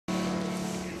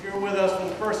you're with us for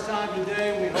the first time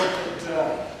today, we hope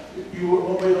that you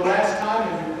won't be the last time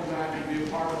and you'll come back and be a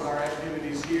part of our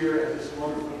activities here at this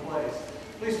wonderful place.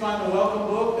 Please find the welcome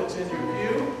book that's in your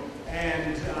pew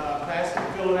and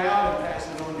fill it out and pass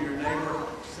it on to your neighbor.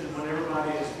 And when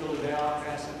everybody has filled it out,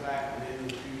 pass it back to the end of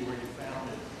the pew where you found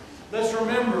it. Let's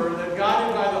remember that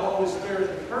guided by the Holy Spirit,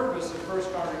 the purpose of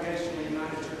First Congregational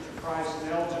United Church of Christ in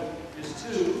Elgin is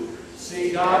to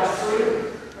see God's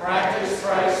truth, practice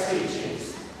Christ's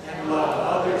teachings, and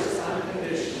love others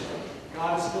unconditionally.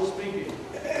 God is still speaking.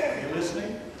 Are you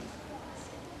listening?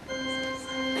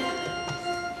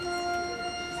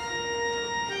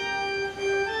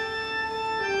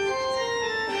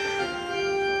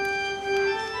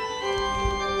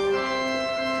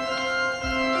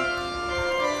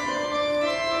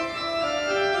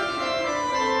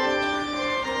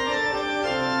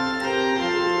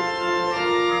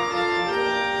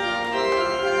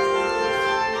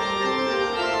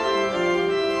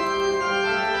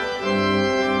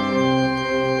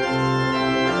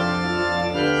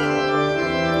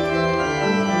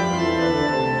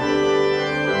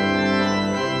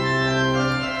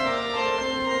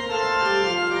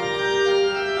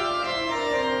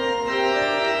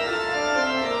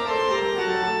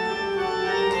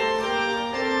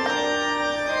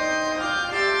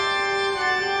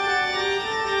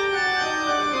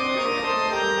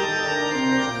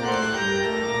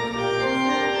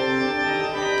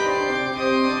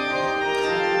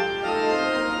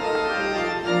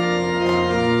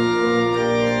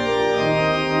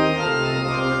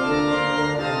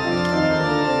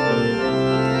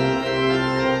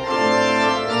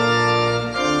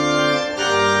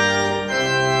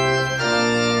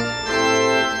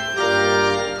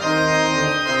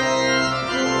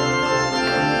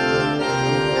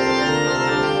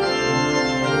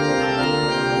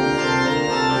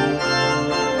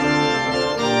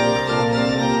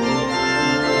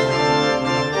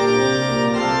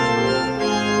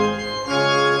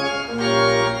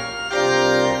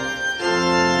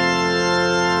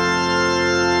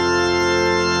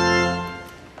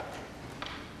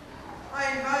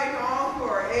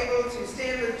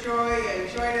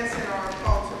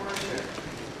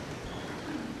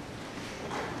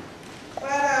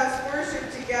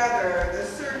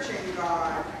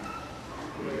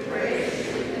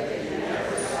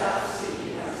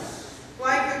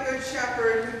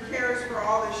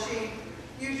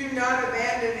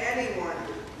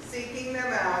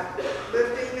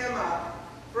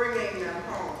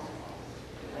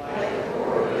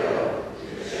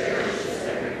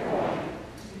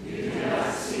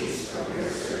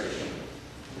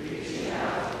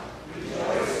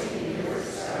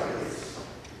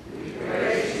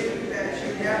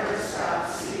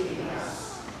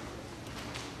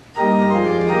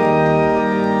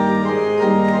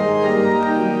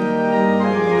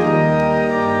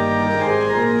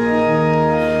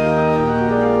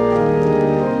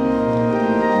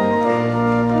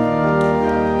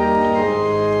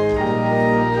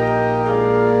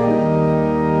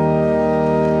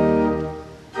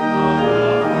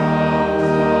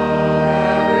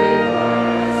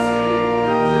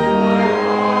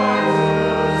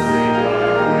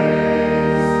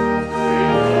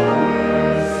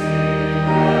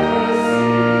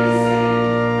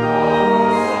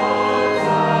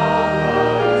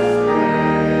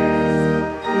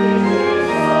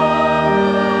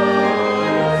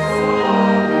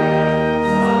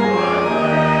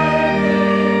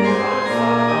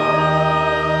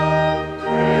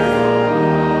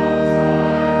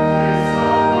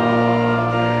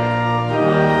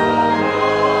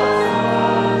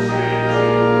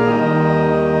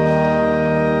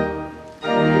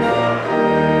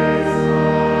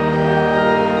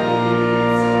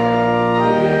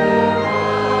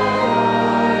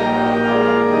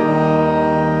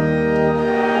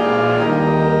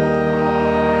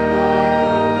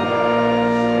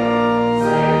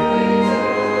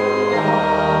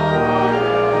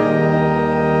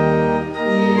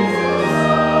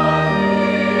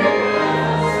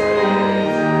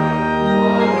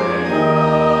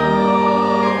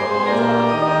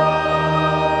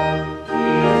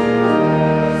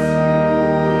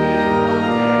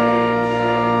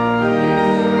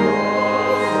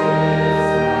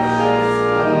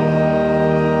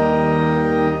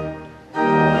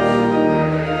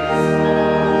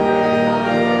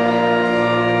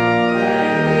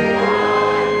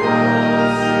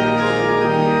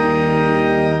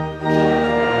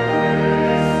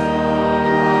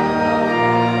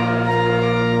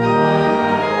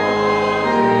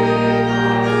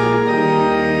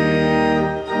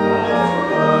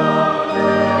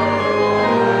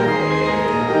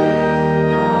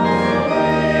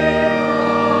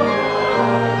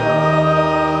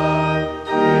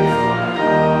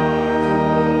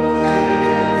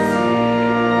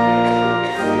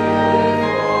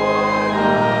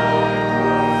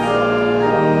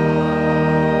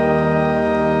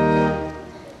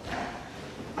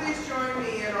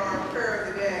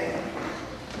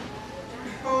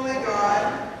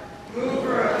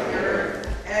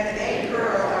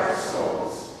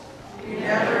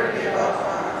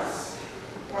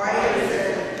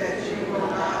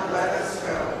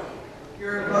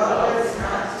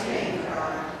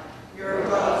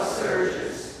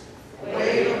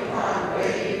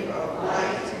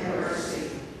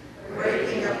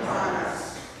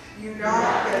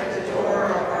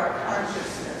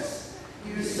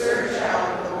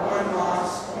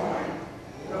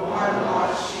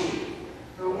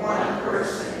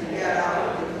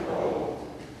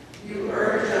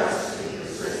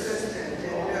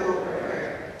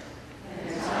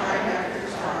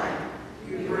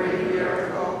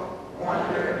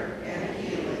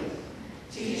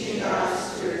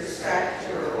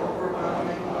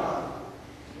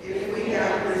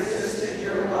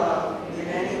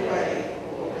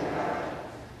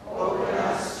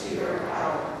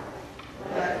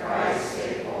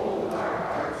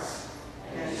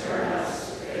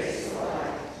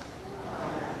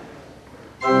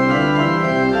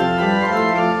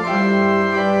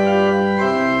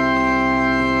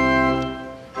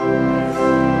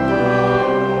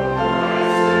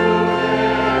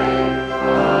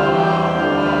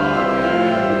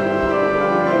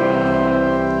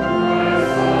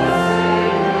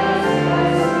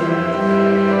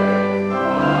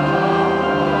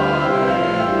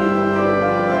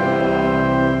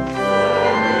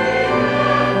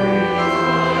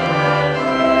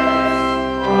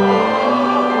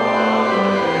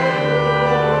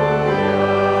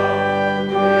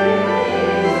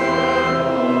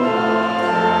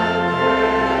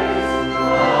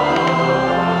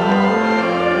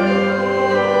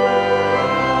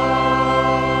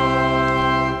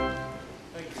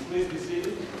 Please be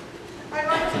seated. I'd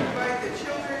like to invite the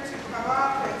children to come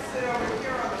up and sit over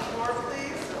here on the floor,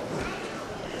 please.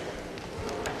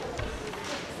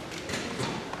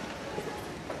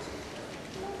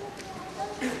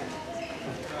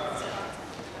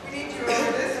 We need you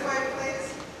over this way, please.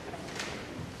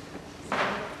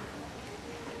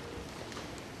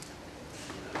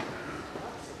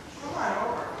 Come on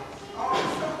over. Oh,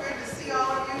 it's so good to see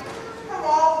all of you. Come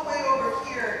all the way over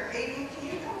here. Aiden, can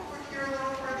you come over here a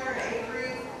little further?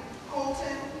 Avery,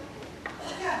 Colton.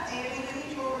 Yeah, Danny, we need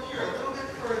you over here a little bit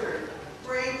further.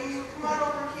 Braden, come on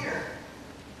over here.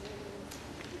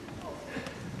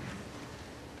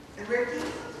 And Ricky,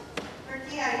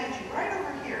 I need you right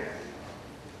over here.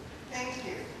 Thank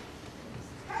you.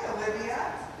 Hi, Olivia.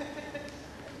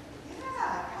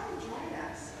 Yeah, come join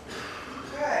us.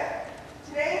 Good.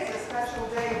 Today is a special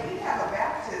day. We have a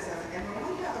baptism, and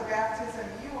when we have a baptism,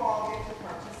 you all get to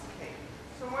participate.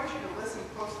 So I want you to listen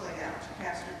closely now to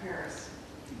Pastor Paris.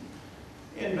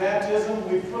 In baptism,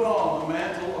 we put on the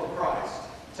mantle of Christ,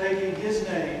 taking his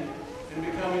name and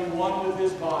becoming one with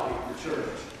his body, the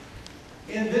church.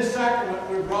 In this sacrament,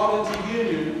 we're brought into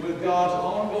union with God's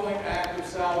ongoing act of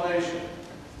salvation.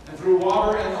 And through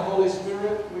water and the Holy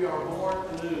Spirit, we are born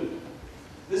anew.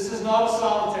 This is not a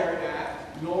solitary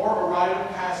act, nor a rite of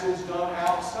passage done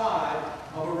outside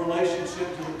of a relationship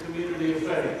to the community of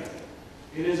faith.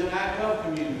 It is an act of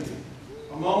community,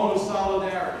 a moment of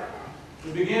solidarity,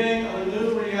 the beginning of a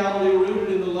new reality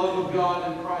rooted in the love of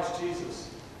God in Christ Jesus.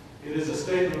 It is a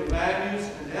statement of values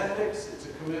and ethics. It's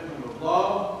a commitment of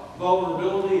love,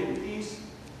 vulnerability, and peace.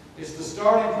 It's the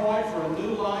starting point for a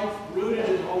new life rooted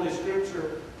in Holy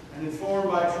Scripture and informed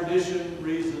by tradition,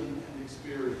 reason, and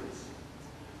experience.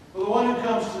 For the one who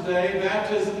comes today,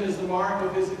 baptism is the mark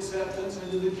of his acceptance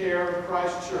into the care of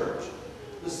Christ's church,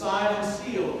 the sign and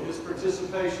seal of his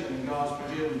participation in God's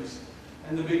forgiveness,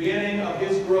 and the beginning of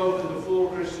his growth into full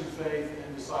Christian faith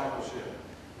and discipleship.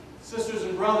 Sisters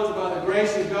and brothers, by the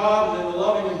grace of God and in the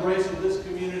loving embrace of this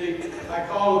community, I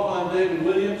call upon David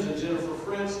Williams and Jennifer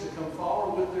Fritz to come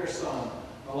forward with their son,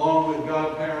 along with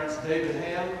godparents David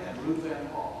Ham and Ruth Ann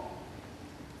Paul.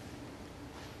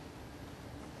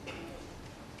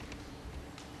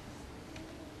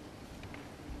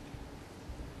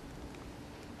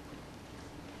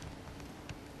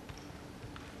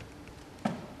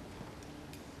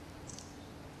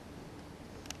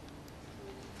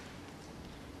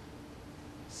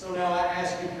 So now I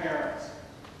ask you parents,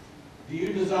 do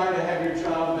you desire to have your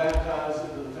child baptized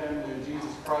into the family of Jesus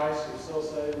Christ? If so,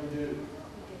 say we do.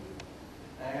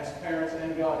 I ask parents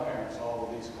and godparents all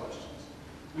of these questions.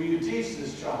 Will you teach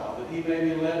this child that he may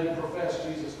be led to profess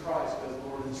Jesus Christ as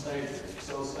Lord and Savior? If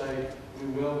so, say we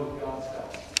will with God's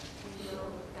help. We will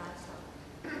with God's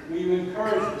help. Will you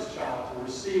encourage this child to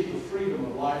receive the freedom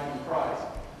of life in Christ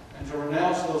and to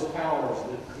renounce those powers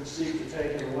that would seek to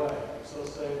take it away? So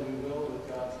say we will with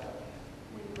God's help.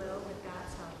 We will with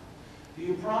God's help. Do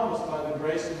you promise by the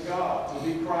grace of God to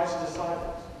be Christ's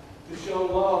disciples, to show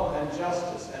love and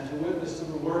justice, and to witness to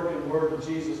the work and word of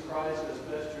Jesus Christ as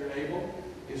best you're able?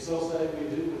 If so, say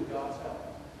we do with God's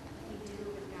help. We do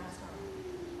with God's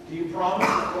help. Do you promise,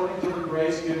 according to the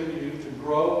grace given you, to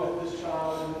grow with this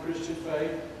child in the Christian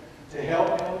faith, to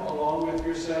help him, along with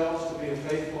yourselves, to be a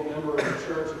faithful member of the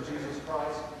Church of Jesus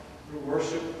Christ through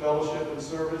worship, fellowship, and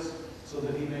service, so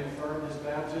that he may affirm his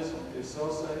baptism? If so,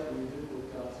 say we do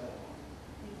with God's help.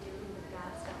 We do with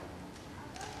God's help.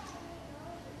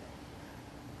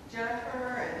 Jennifer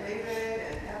and David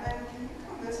and Evan, can you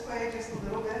come this way just a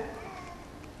little bit?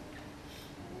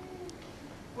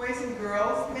 Boys and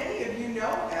girls, many of you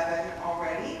know Evan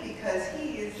already because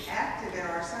he is active in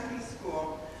our Sunday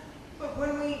school. But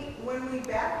when we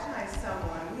baptize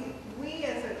someone, we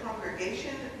as a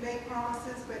congregation make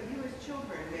promises, but you as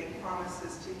children make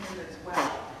promises to him as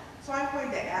well. So I'm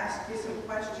going to ask you some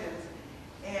questions,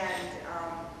 and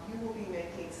you will be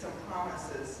making some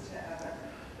promises to Evan.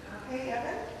 Okay,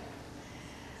 Evan?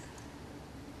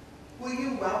 Will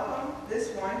you welcome this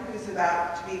one who's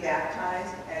about to be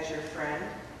baptized as your friend?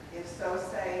 If so,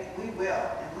 say, we will,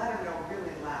 and let her know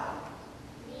really loud.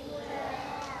 We will.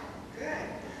 Good.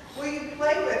 Will you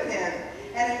play with him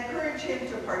and encourage him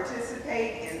to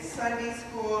participate in Sunday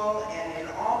school and in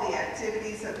all the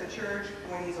activities of the church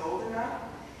when he's old enough?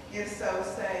 If so,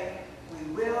 say, we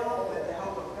will with the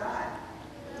help of God.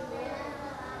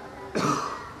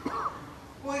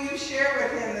 Will you share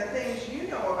with him the things you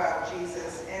know about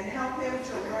Jesus and help him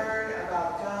to learn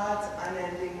about God's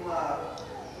unending love?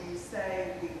 Will you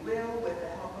say, we will with the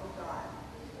help of God?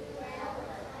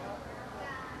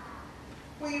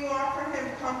 Will you offer him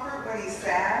comfort when he's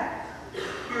sad,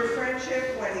 your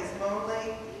friendship when he's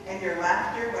lonely, and and your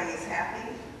laughter when he's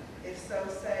happy? If so,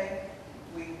 say,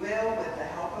 we will with the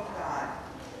help of God.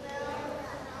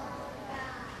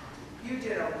 You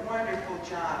did a wonderful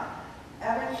job.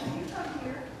 Evan, can you come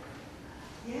here?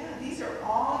 Yeah, these are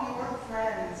all your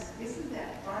friends. Isn't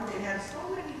that fun? They have so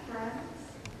many friends.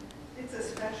 It's a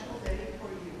special day for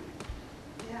you.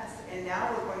 Yes, and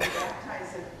now we're going to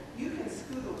baptize them. You can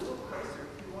scoot a little closer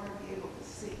if you want to be able to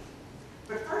see.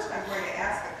 But first I'm going to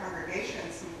ask the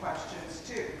congregation some questions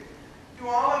too. Do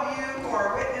all of you who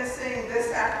are witnessing this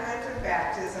sacrament of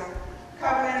baptism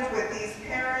covenant with these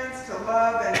parents to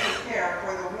love and to care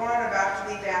for the one about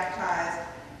to be baptized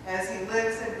as he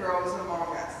lives and grows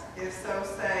among us? If so,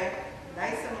 say,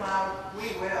 nice and loud, we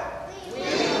will. We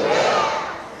will.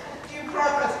 Do you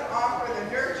promise to offer the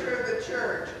nurture of the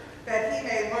church that he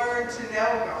may learn to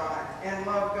know God and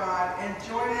love God and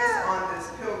join us on this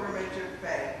pilgrimage of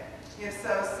faith? If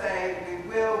so, say, we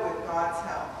will with God's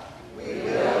help. We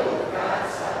will with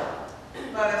God's help.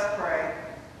 Let us pray.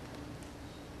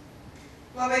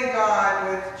 Loving God,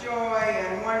 with joy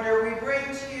and wonder, we bring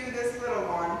to you this little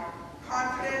one,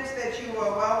 confident that you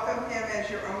will welcome him as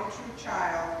your own true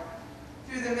child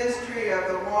through the mystery of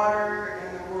the water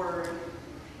and the word.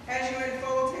 As you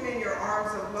enfold him in your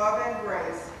arms of love and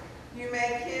grace, you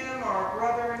make him our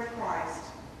brother in Christ.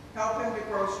 Help him to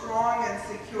grow strong and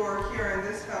secure here in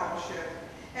this fellowship.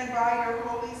 And by your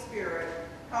Holy Spirit,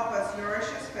 help us nourish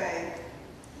his faith,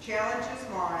 challenge his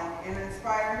mind, and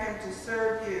inspire him to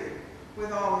serve you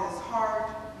with all his heart,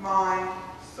 mind,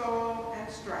 soul, and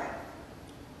strength.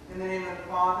 In the name of the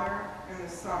Father, and the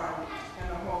Son, and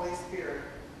the Holy Spirit.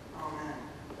 Amen.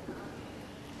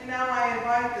 And now I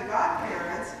invite the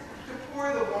godparents to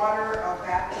pour the water of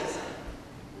baptism.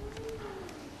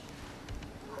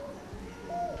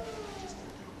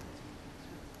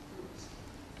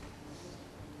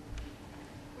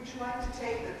 Would you like to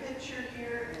take the pitcher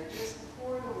here and just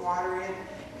pour the water in?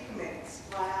 You can make it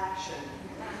splash and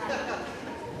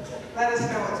let us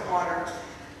know it's water.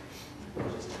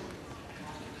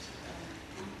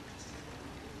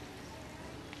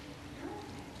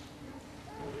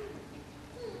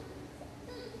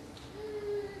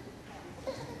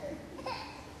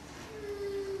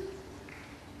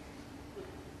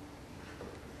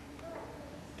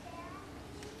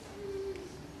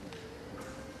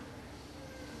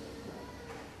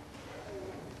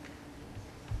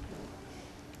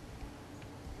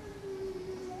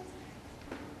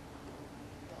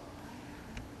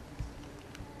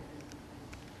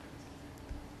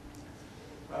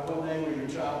 By what name will your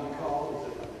child be called?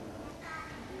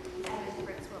 Evan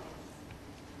Fritz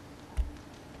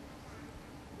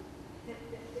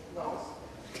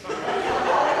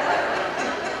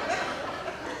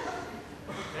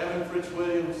Evan Fritz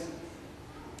Williams,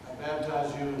 I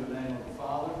baptize you in the name of the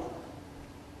Father.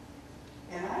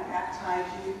 And I baptize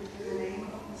you in the name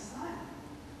of the Son.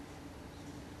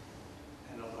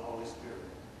 And of the Holy Spirit.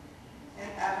 And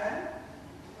Evan,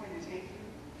 I'm going to take you.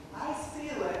 I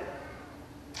seal it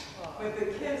with the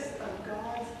kiss of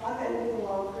God's unending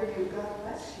love for you. God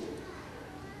bless you.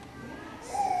 Yes.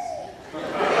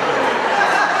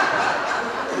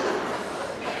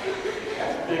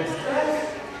 Big step.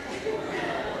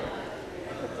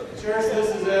 Church, this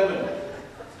is Evan.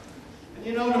 And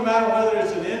you know, no matter whether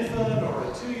it's an infant or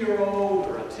a 2-year-old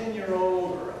or a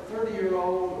 10-year-old or a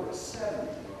 30-year-old or a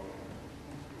 70-year-old,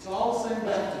 it's all the same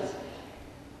baptism.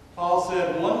 Paul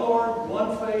said, one Lord,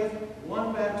 one faith,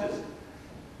 one baptism.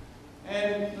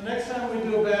 And the next time we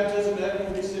do a baptism, Evan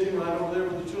will be sitting right over there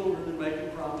with the children and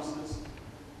making promises.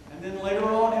 And then later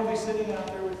on, he'll be sitting out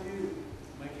there with you,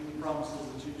 making the promises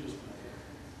that you just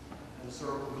made. And the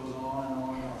circle goes on and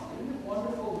on and on. Isn't it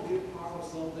wonderful to be a part of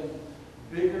something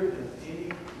bigger than any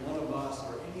one of us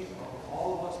or any or all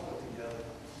of us put together?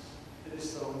 It is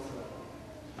so incredible.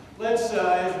 Let's,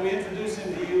 as we introduce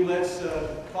him to you, let's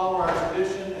follow our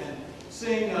tradition and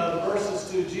sing the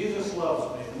verses to Jesus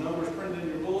Loves Me. The number is printed in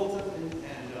your bulletin,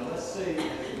 and let's sing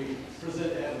as we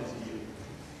present Evan to you.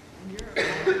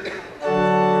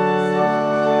 Thank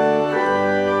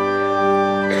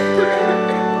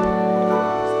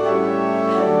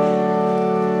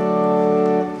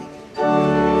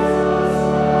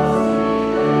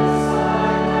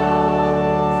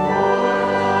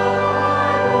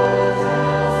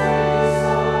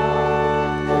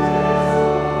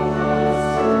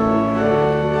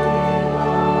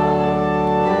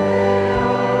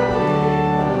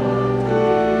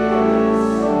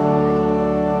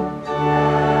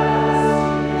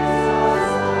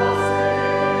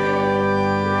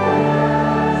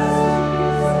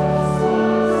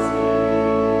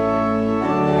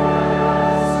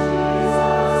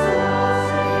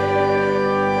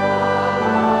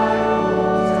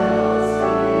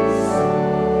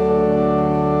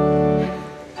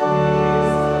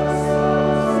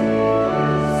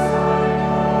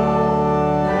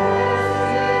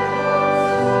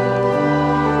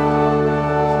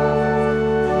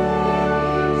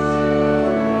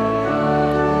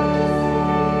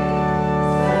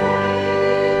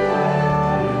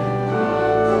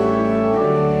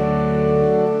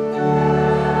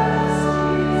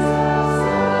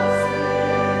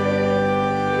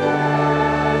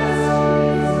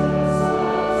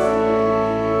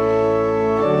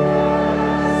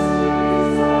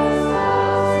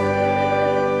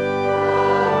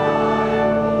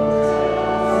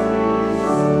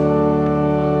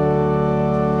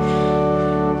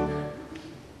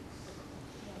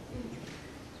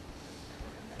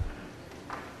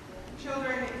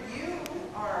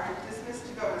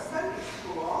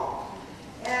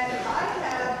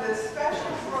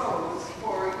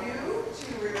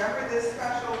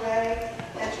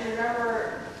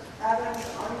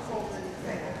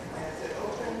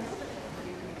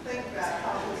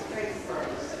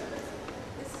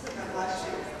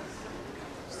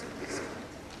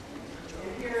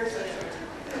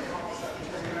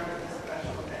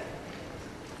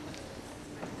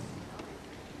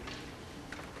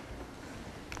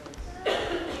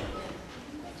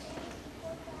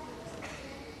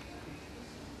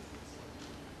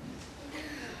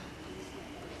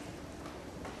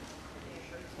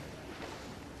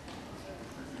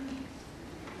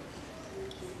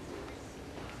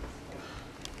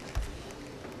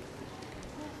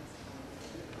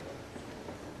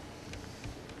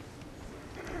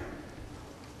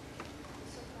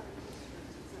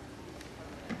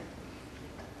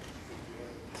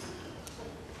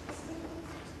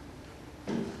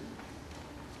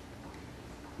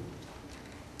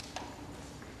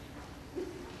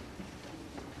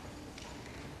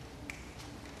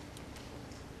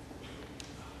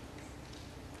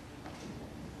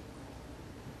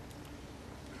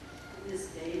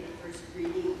first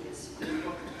reading is from the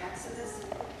book of Exodus,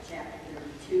 chapter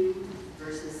 32,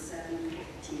 verses 7 to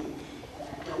 15. I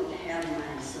don't have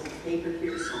my silver paper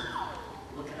here, so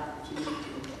look it up if you need to.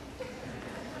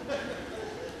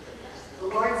 The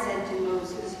Lord said to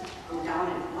Moses, "Go down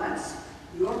at once.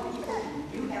 Your people whom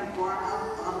you have brought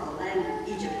out of the land of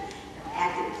Egypt have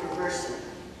acted perversely.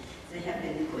 They have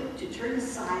been quick to turn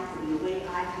aside from the way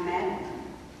I commanded them.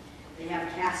 They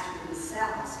have cast for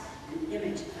themselves an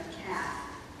image of a calf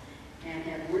and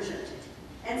have worshipped it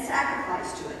and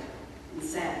sacrificed to it and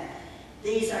said,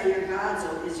 'These are your gods,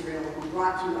 O Israel, who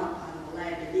brought you up out of the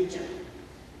land of Egypt.'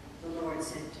 The Lord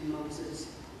said to Moses,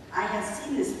 'I have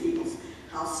seen this people,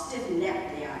 how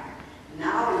stiff-necked they are.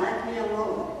 Now let me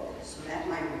alone, so that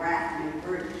my wrath may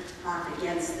burn hot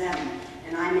against them,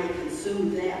 and I may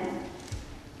consume them.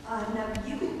 Now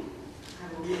you, I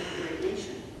will make a great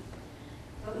nation.'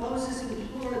 But Moses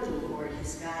implored the Lord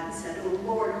his God and said, 'O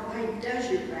Lord, why does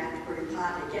your wrath burn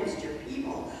hot against your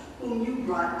people, whom you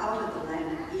brought out of the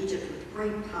land of Egypt with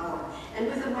great power and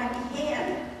with a mighty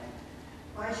hand?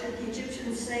 Why should the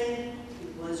Egyptians say,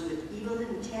 it was with evil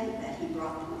intent that he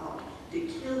brought them out, to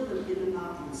kill them in the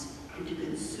mountains and to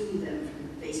consume them from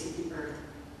the face of the earth?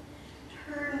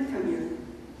 Turn from your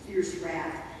fierce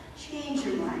wrath, change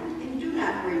your mind, and do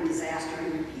not bring disaster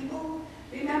on your people.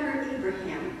 Remember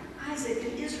Abraham, Isaac,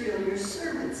 and Israel, your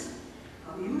servants,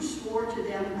 how you swore to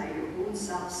them by your own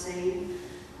self, saying,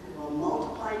 I will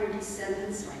multiply your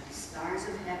descendants like the stars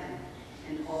of heaven,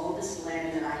 and all this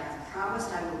land that I have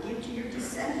promised I will give to your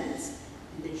descendants,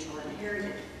 and they shall inherit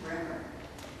it forever.'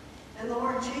 And the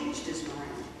Lord changed his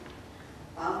mind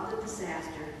about the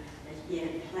disaster that he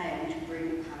had planned to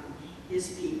bring upon his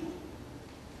people.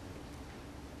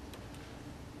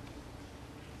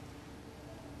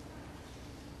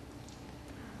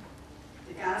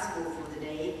 The gospel for the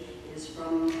day is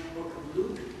from the book of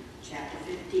Luke, chapter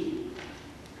 15.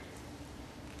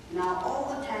 Now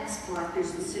all the tax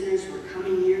collectors and sinners were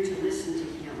coming near to listen to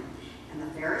him, and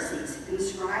the Pharisees and the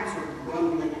scribes were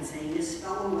grumbling and saying, 'This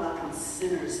fellow welcomes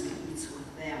sinners and eats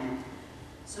with them.'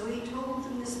 So he told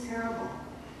them this parable.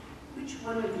 Which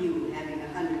one of you, having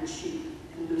 100 sheep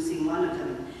and losing one of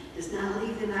them, does not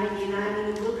leave the 99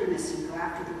 in the wilderness and go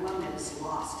after the one that is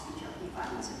lost until he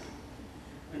finds it?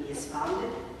 When he has found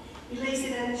it, he lays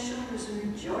it on his shoulders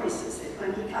and rejoices. And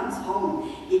when he comes home,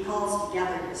 he calls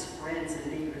together his friends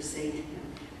and neighbors, saying to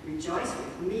him, 'Rejoice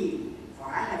with me, for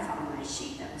I have found my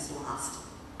sheep that was lost.'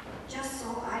 Just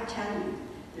so I tell you,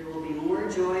 there will be more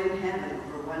joy in heaven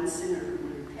over one sinner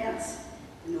who repents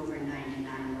than over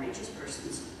 99 righteous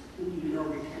persons who need no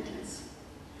repentance.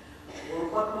 Or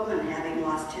what woman, having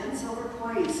lost 10 silver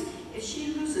coins, if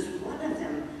she loses one of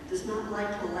them, does not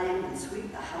light a lamp and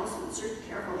sweep the house and search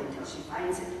carefully until she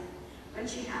finds it? When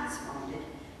she has found it,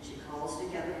 she calls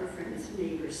together her friends and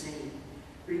neighbors, saying,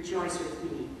 'Rejoice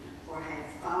with me, for I have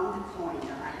found the coin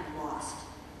that I had lost.'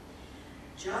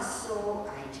 Just so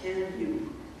I tell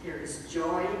you, there is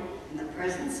joy in the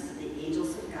presence of the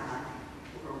angels of God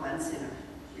over one sinner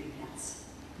who repents."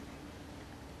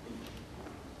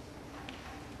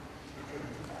 Created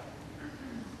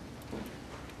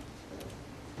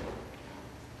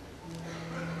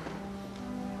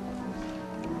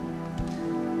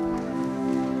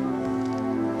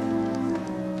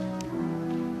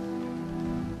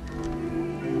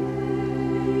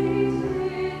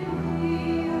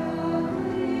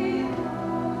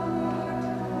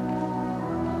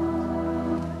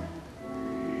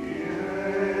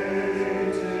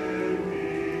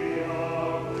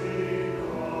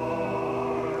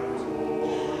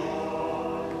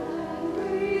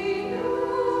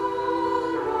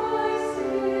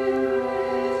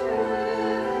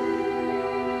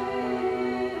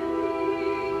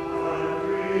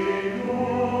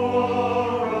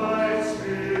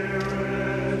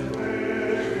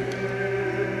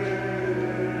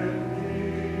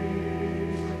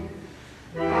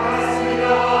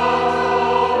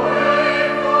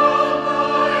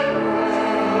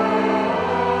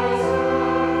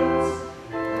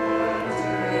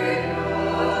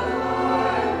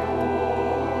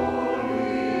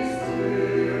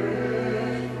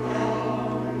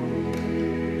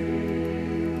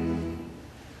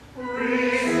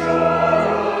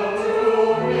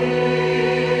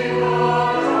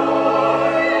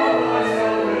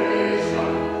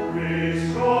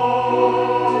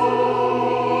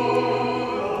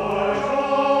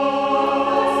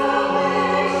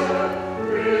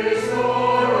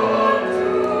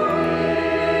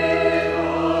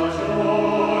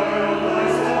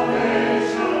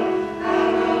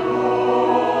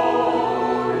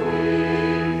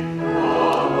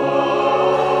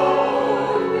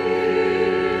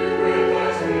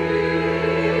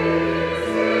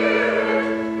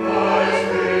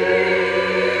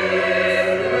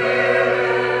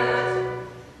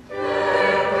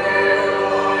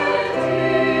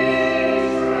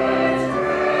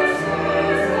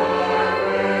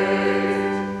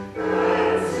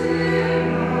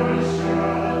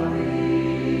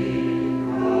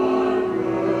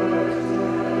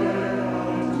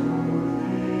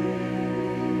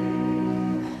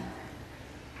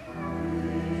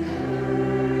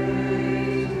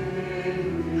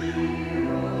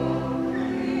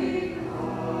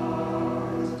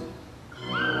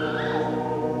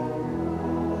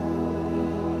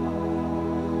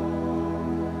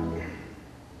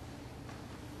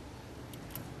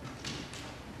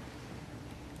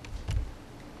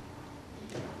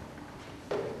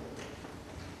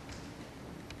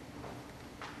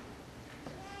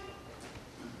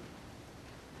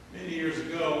Many years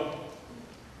ago,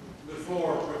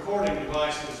 before recording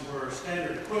devices were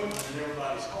standard equipment in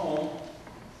everybody's home,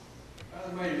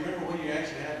 you may remember when you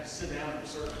actually had to sit down at a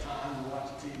certain time to watch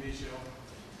a TV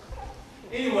show.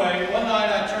 Anyway, one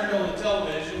night I turned on the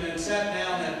television and sat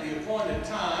down at the appointed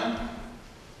time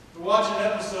to watch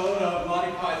an episode of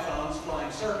Monty Python's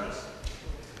Flying Circus.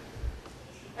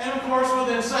 And of course,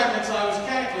 within seconds, I was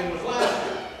cackling with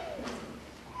laughter.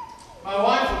 My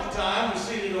wife at the time was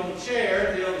seated on a chair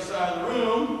at the other side of the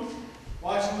room,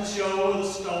 watching the show with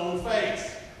a stone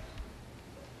face.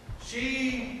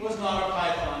 She was not a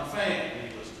Python fan,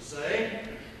 needless to say.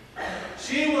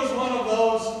 She was one of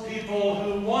those people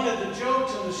who wanted the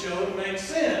jokes in the show to make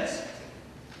sense.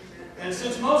 And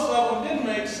since most of them didn't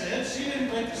make sense, she didn't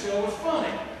think the show was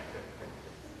funny.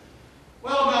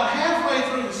 Well, about halfway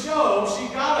through the show,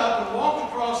 she got up and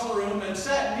walked across the room and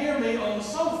sat near me on the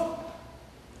sofa.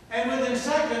 And within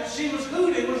seconds, she was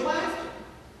hooting with laughter.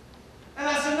 And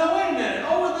I said, no, wait a minute.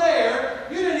 Over there,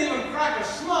 you didn't even crack a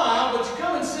smile, but you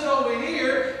come and sit over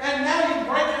here, and now you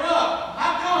break it up.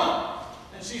 How come?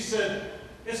 And she said,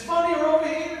 it's funnier over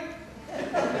here.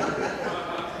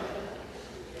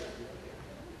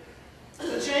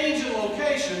 The change in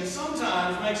location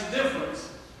sometimes makes a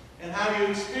difference in how you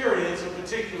experience a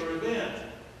particular event.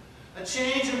 A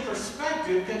change in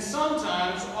perspective can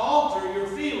sometimes alter your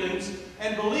feelings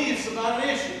and beliefs about an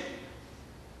issue.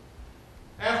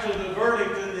 After the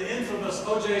verdict in the infamous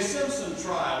O.J. Simpson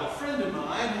trial, a friend of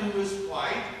mine who was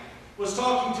white was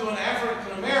talking to an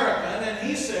African American, and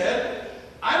he said,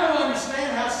 I don't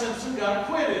understand how Simpson got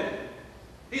acquitted.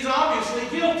 He's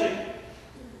obviously guilty.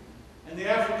 And the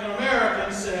African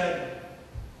American said,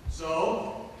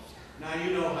 so, now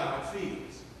you know how it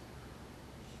feels.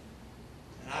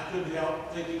 And I couldn't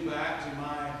help thinking back to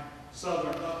my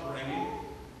Southern upbringing.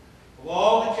 Of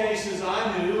all the cases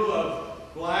I knew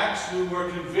of blacks who were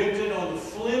convicted on the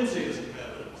flimsiest of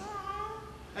evidence,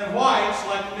 and whites,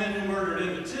 like the men who murdered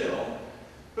Emmett Till,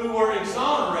 who were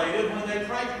exonerated when they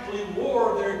practically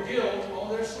wore their guilt on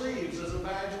their sleeves as a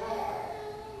badge of honor.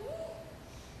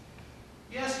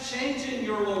 Yes, changing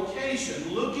your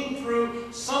location, looking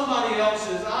through somebody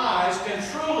else's eyes, can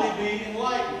truly be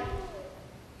enlightening.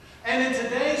 And in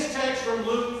today's text from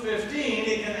Luke 15,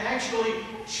 it can actually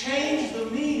change the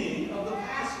meaning of the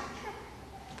passage.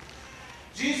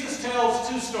 Jesus tells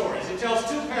two stories. He tells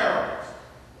two parables.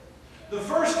 The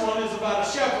first one is about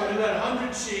a shepherd who had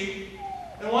 100 sheep,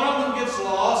 and one of them gets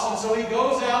lost, and so he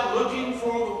goes out looking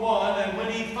for the one, and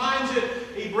when he finds it,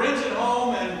 he brings it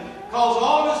home and calls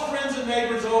all of his friends and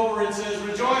neighbors over and says,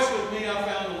 rejoice with me, I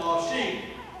found the lost sheep.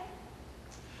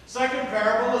 Second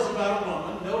parable is about a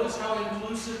woman. Notice how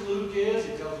inclusive Luke is.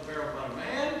 He tells a parable about a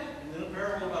man, and then a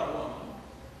parable about a woman.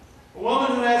 A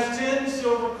woman who has 10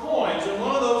 silver coins, and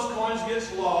one of those coins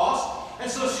gets lost,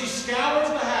 and so she scours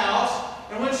the house,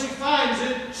 and when she finds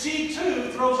it, she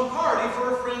too throws a party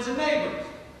for her friends and neighbors.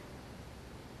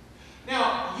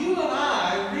 Now, you and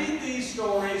I read these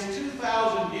stories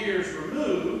 2,000 years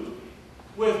removed,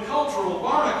 with cultural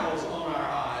barnacles on our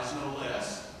eyes, no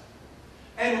less,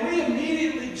 and we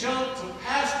immediately jump to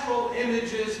pastoral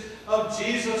images of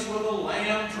Jesus with a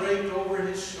lamb draped over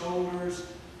his shoulders,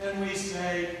 and we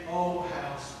say, oh,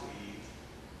 how sweet.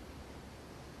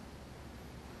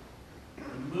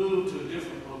 And move to a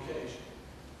different location.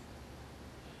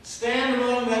 Stand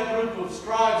among that group of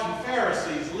scribes and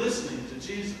Pharisees listening to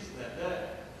Jesus that day.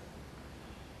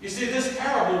 You see, this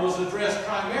parable was addressed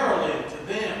primarily to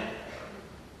them.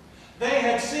 They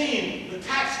had seen the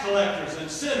tax collectors and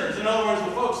sinners, in other words,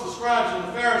 the folks, the scribes and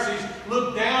the Pharisees,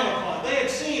 looked down upon. They had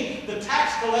seen the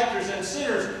tax collectors and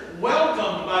sinners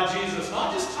welcomed by Jesus,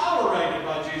 not just tolerated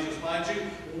by Jesus, mind you,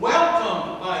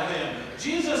 welcomed by them.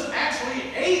 Jesus actually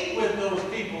ate with those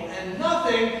people, and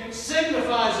nothing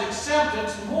signifies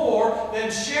acceptance more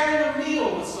than sharing a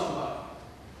meal with somebody.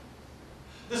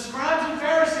 The scribes and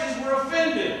Pharisees were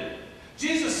offended.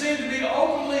 Jesus seemed to be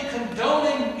openly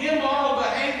condoning immoral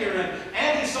behavior and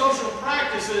antisocial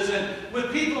practices, and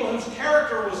with people whose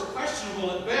character was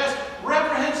questionable at best,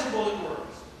 reprehensible at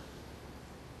worst.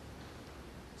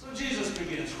 So Jesus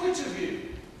begins, which of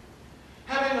you,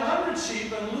 having 100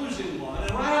 sheep and losing one,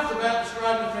 and right off the bat the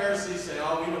scribes and Pharisees say,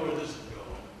 oh, we know where this is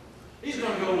going. He's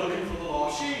going to go looking for the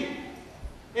lost sheep.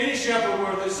 Any shepherd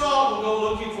worth his salt will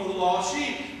go looking for the lost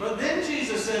sheep. But then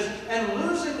Jesus says, and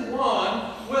losing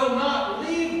one will not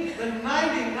leave the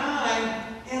 99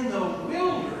 in the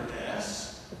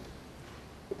wilderness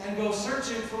and go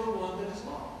searching for the one that is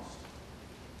lost.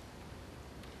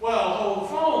 Well, hold the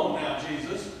phone now,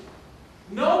 Jesus.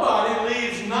 Nobody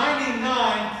leaves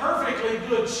 99 perfectly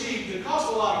good sheep that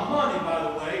cost a lot of money, by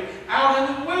the way, out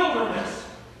in the wilderness.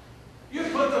 You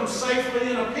put them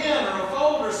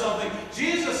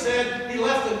Jesus said he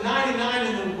left the 99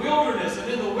 in the wilderness,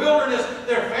 and in the wilderness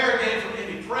they're fair game for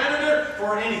any predator,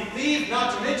 for any thief,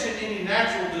 not to mention any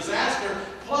natural disaster.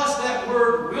 Plus, that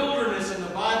word wilderness in the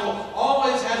Bible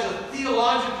always has a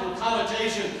theological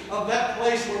connotation of that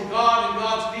place where God and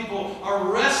God's people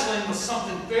are wrestling with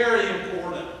something very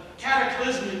important,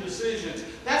 cataclysmic decisions.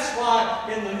 That's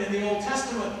why in the Old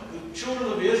Testament, the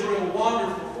children of Israel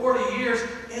wandered for 40 years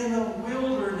in the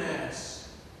wilderness.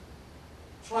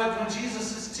 That's why when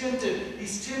Jesus is tempted,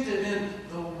 he's tempted in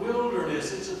the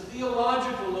wilderness. It's a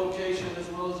theological location as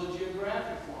well as a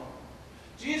geographic one.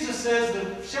 Jesus says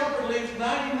the shepherd leaves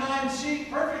 99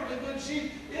 sheep, perfectly good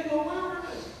sheep, in the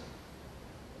wilderness.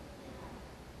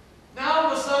 Now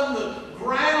all of a sudden the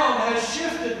ground has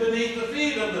shifted beneath the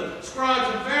feet of the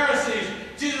scribes and Pharisees.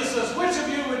 Jesus says, which of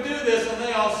you would do this? And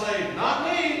they all say, not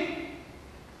me.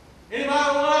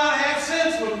 Anybody with 1.5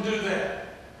 cents wouldn't do that.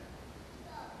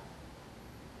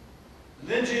 And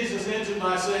then Jesus ended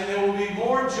by saying, there will be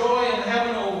more joy in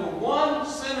heaven over one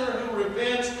sinner who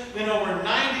repents than over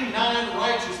 99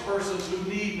 righteous persons who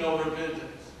need no repentance.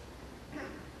 Now,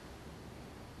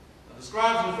 the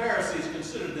scribes and Pharisees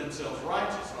considered themselves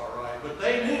righteous, all right, but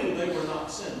they knew they were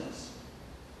not sinless.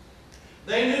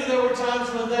 They knew there were times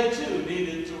when they too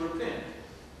needed to repent.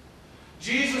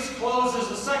 Jesus closes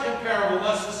the second parable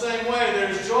much the same way.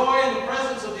 There's joy in the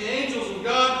presence of the angels of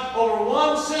God over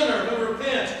one sinner who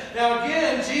repents. Now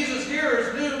again, Jesus'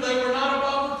 hearers knew they were not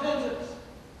above repentance.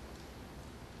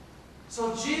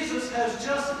 So Jesus has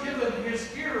just given his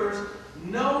hearers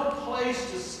no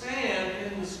place to stand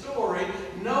in the story,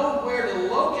 nowhere to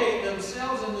locate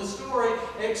themselves in the story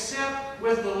except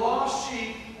with the lost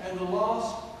sheep and the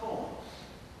lost coin.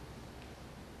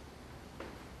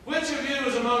 Which of you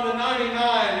is among the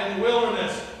 99 in the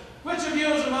wilderness? Which of you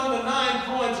is among the 9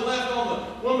 coins left on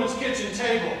the woman's kitchen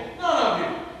table? None of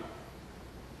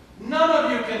you. None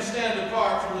of you can stand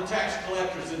apart from the tax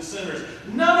collectors and sinners.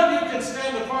 None of you can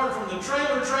stand apart from the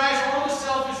trailer trash or the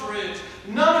selfish rich.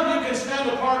 None of you can stand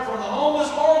apart from the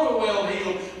homeless or the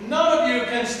well-heeled. None of you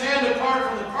can stand apart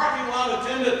from the parking lot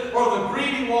attendant or the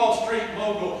greedy Wall Street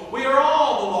mogul. We are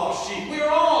all the lost sheep. We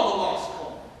are all the lost coin.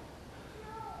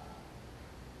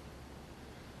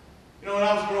 You know, when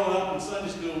I was growing up in Sunday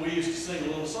school, we used to sing a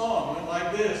little song. It went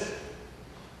like this.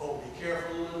 Oh, be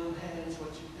careful, little hands,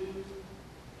 what you do.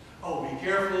 Oh, be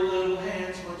careful, little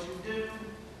hands, what you do.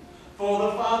 For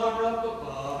the Father up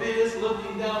above is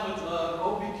looking down with love.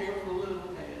 Oh, be careful, little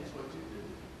hands, what you do.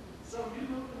 Some of you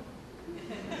know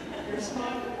that. You're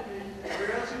smiling at me.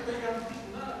 Or else you think I'm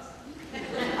eating nuts.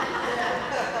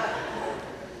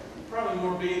 Probably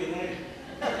more B than A.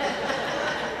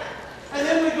 And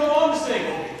then we go on to sing,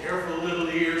 oh, be careful, little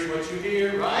ears, what you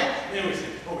hear, right? And then we sing,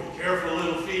 oh, be careful,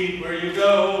 little feet, where you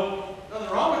go. Nothing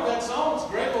wrong with that song. It's a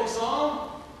great little song.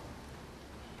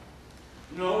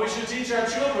 You know, we should teach our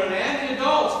children and the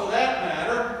adults, for that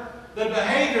matter, that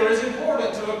behavior is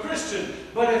important to a Christian.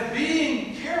 But if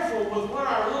being careful with what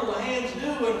our little hands do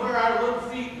and where our little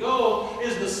feet go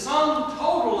is the sum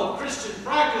total of Christian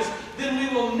practice, then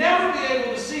we will never be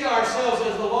able to see ourselves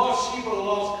as the lost sheep or the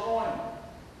lost coin.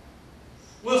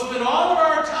 We'll spend all of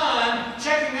our time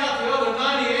checking out the other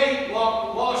 98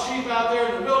 lost sheep out there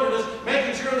in the wilderness,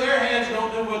 making sure their hands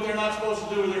don't do what they're not supposed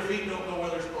to do or their feet don't know where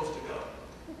they're supposed to go.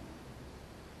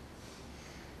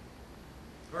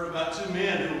 Heard about 2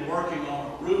 men who were working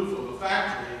on a roof of a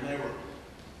factory, and they were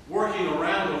working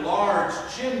around a large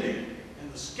chimney,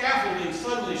 and the scaffolding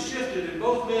suddenly shifted, and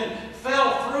both men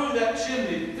fell through that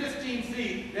chimney 15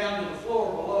 feet down to the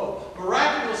floor below.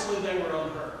 Miraculously, they were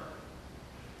unhurt.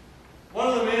 One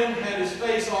of the men had his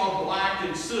face all black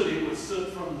and sooty with soot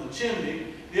from the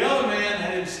chimney. The other man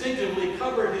had instinctively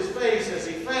covered his face as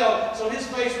he fell, so his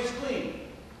face was clean.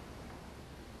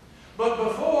 But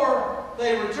before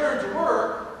they returned to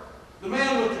work, the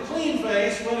man with the clean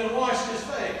face went and washed his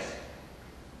face.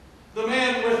 The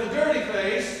man with the dirty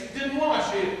face didn't wash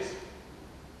his.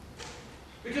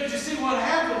 Because you see, what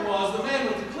happened was the man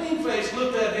with the clean face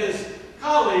looked at his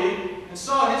colleague and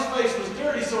saw his face was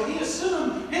dirty, so he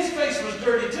assumed his face was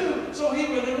dirty too, so he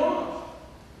went and washed.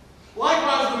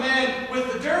 Likewise, the man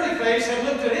with the dirty face had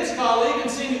looked at his colleague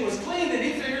and seen it was clean, and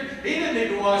he figured he didn't need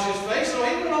to wash his face, so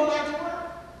he went on back to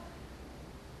work.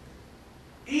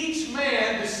 Each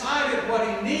man decided what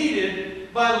he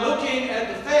needed by looking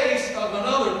at the face of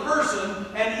another person,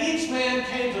 and each man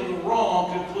came to the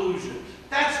wrong conclusion.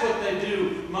 That's what they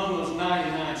do among those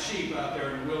 99 sheep out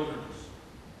there in the wilderness.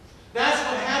 That's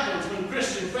what happens when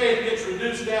Christian faith gets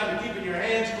reduced down to keeping your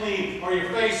hands clean or your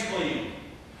face clean.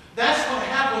 That's what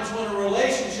happens when a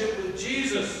relationship with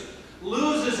Jesus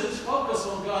loses its focus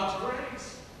on God's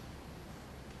grace.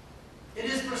 It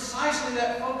is precisely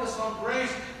focus on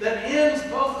grace that ends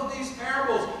both of these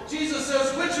parables. Jesus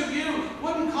says, which of you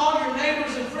wouldn't call your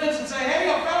neighbors and friends and say,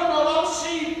 hey, I found my lost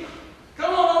sheep.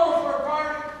 Come on over for a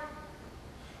party.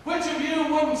 Which of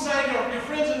you wouldn't say to your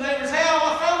friends and neighbors, hey,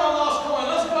 I found my lost coin.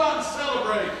 Let's go out and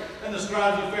celebrate. And the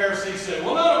scribes and Pharisees say,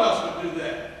 well, none of us would do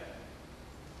that.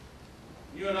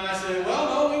 You and I say,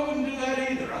 well, no, we wouldn't do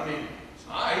that either. I mean, it's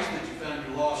nice that you found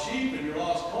your lost sheep and your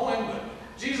lost coin, but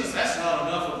Jesus, that's not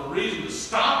enough of a reason to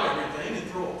stop everything and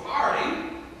throw a party.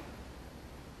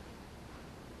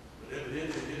 But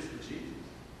evidently it is for Jesus.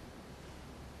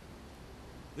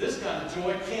 This kind of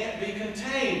joy can't be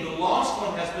contained. The lost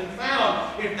one has been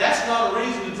found. If that's not a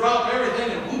reason to drop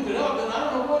everything and whoop it up, then I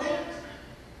don't know what is.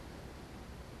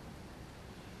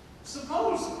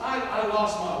 Suppose I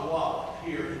lost my wallet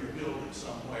here in the building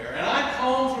somewhere, and I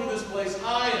combed through this place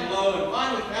high and low and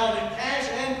finally found it, cash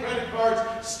and credit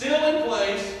cards still in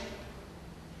place.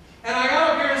 And I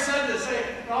got up here and said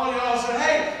to all y'all, said,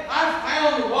 hey, I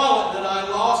found the wallet that I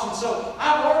lost, and so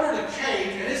I've ordered a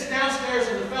cake, and it's downstairs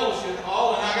in the fellowship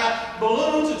hall, and I got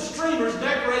balloons and streamers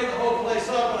decorating the whole place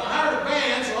up, and I hired a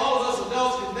band so all of us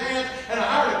adults can dance, and I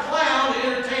hired a clown to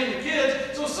entertain the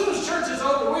kids. So as soon as church is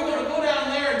over, we're going to go down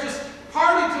there and just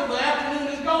party till the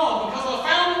afternoon is gone because I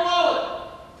found the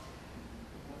wallet.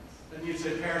 And you'd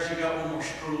say, Parrish, you got one more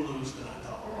screw loose than I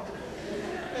thought.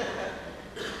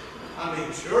 I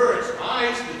mean, sure, it's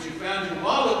nice that you found your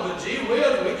wallet, but gee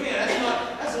whiz, we can't.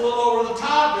 That's a little over the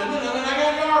top, isn't it? I mean, I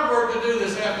got yard work to do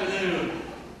this afternoon.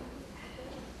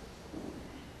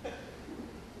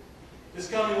 This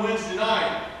coming Wednesday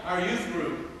night, our youth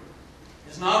group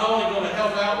is not only going to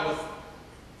help out with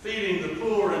feeding the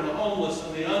poor and the homeless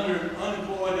and the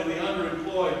unemployed and the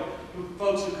underemployed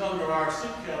folks who come to our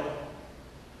soup kettle,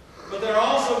 but they're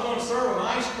also going to serve them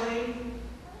ice cream,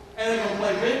 and they're going to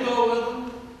play bingo with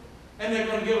them, and they're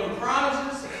going to give them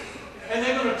prizes, and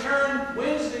they're going to turn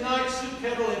Wednesday night soup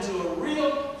kettle into a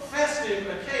real festive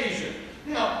occasion.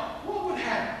 Now, what would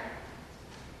happen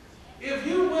if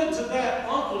you went to that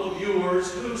uncle of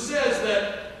yours who says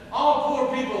that all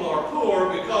poor people are poor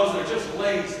because they're just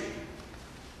lazy?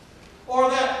 Or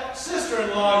that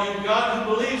sister-in-law you've got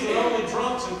who believes that only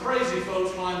drunks and crazy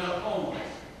folks wind up homeless?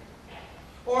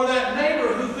 Or that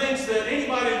neighbor who thinks that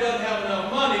anybody who doesn't have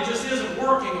enough money just isn't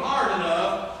working hard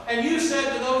enough, and you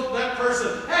said to that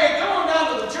person, hey, come on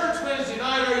down to the church Wednesday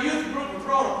night, our youth group are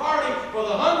throwing a party for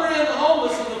the hungry and the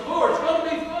homeless and the poor. It's going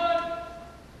to be fun.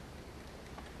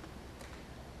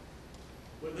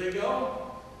 Would they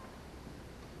go?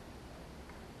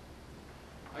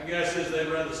 I guess is they'd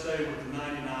rather stay with the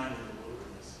 99 in the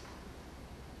wilderness.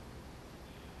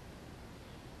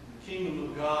 In the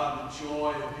kingdom of God, the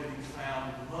joy of getting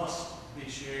found must be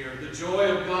shared. The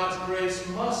joy of God's grace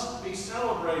must be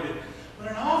celebrated. But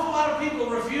an awful lot of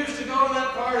people refuse to go to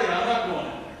that party. I'm not going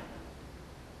in there.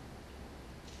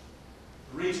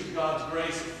 The reach of God's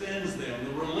grace offends them.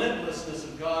 The relentlessness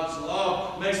of God's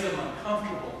love makes them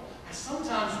uncomfortable. I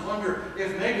sometimes wonder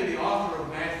if maybe the author of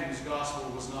Matthew's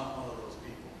gospel was not one of those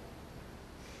people.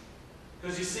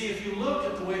 Because you see, if you look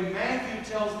at the way Matthew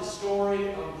tells the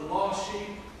story of the lost sheep,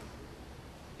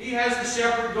 he has the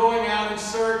shepherd going out in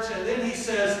search, and then he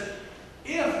says,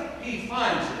 if he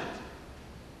finds it,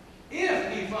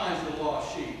 if he finds the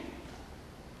lost sheep,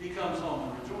 he comes home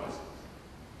and rejoices.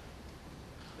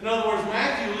 In other words,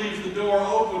 Matthew leaves the door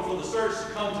open for the search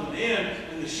to come to an end,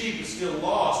 and the sheep is still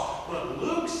lost. But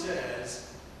Luke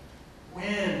says,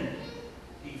 when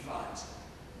he finds it.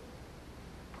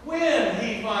 When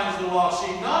he finds the lost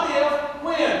sheep. Not if,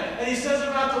 when. And he says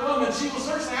about the woman, she will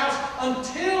search the house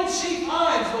until she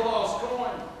finds the lost coin.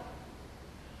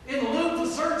 In Luke, the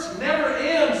search never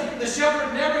ends. The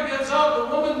shepherd never gives up.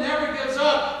 The woman never gives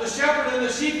up. The shepherd and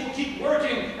the sheep will keep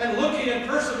working and looking and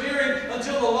persevering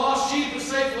until the lost sheep is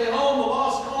safely home, the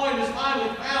lost coin is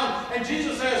finally found. And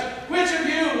Jesus says, which of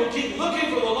you will keep looking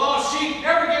for the lost sheep,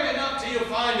 never giving up till you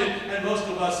find it? And most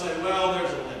of us say, well,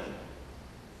 there's a limit.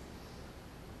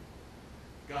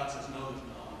 God says, no, there's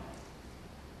not.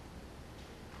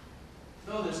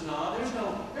 No, there's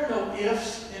not. There are no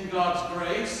ifs in God's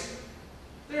grace.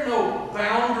 There are no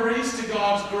boundaries to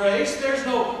God's grace. There's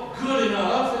no good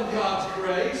enough in God's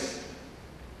grace.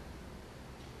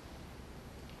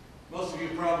 Most of you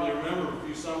probably remember a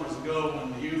few summers ago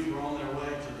when the youth were on their way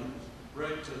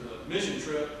to the mission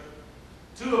trip.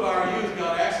 Two of our youth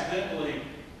got accidentally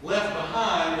left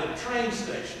behind at a train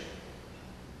station.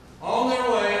 On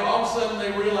their way, all of a sudden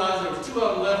they realized there were two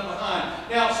of them left behind.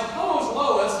 Now, suppose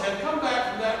Lois had come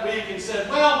back from that week and said,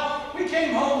 well, we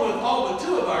came home with all but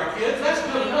two of our kids. That's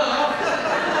good enough.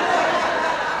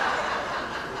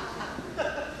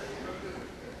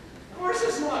 Of course,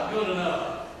 it's not good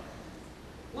enough.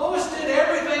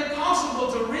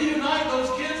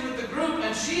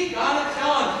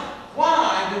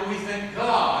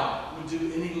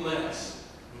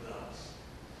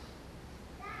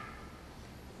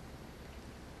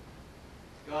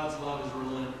 God's love is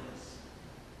relentless.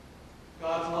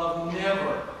 God's love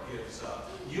never gives up.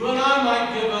 You and I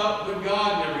might give up, but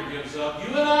God never gives up.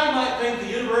 You and I might think the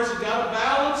universe has got to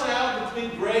balance out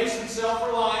between grace and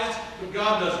self-reliance, but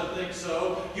God doesn't think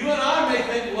so. You and I may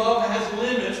think love has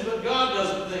limits, but God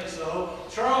doesn't think so.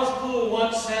 Charles Poole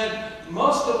once said,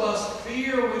 most of us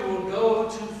fear we will go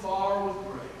too far with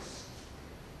grace.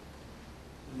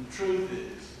 And the truth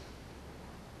is,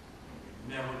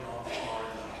 we've never gone far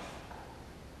enough.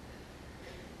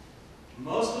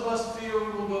 Most of us fear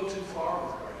we will go too far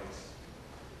with grace.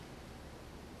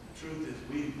 The truth is,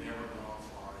 we've never gone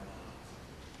far enough.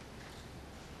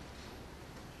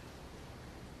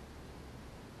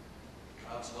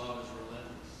 God's love is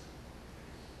relentless.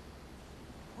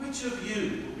 Which of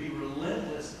you will be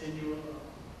relentless in your love?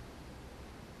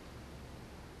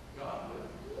 God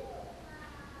will.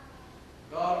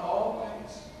 God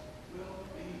always will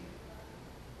be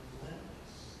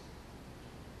relentless.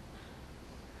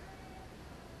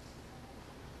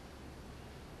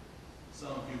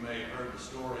 Some of you may have heard the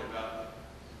story about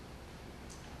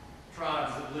the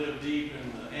tribes that live deep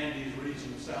in the Andes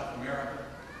region of South America.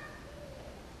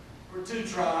 There were two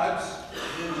tribes,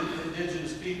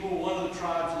 indigenous people. One of the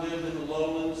tribes lived in the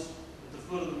lowlands at the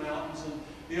foot of the mountains, and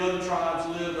the other tribes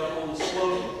lived up on the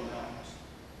slope of the mountains.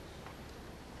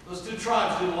 Those two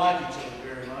tribes didn't like each other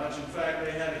very much. In fact,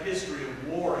 they had a history of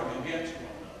warring against one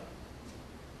another.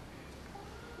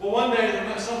 Well, one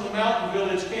day, some of the mountain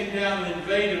village came down and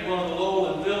invaded one of the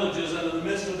lowland villages, and in the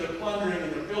midst of their plundering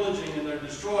and their pillaging and their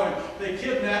destroying, they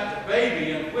kidnapped a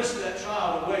baby and whisked that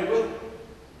child away with them.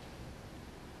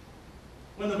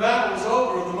 When the battle was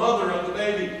over, the mother of the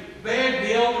baby begged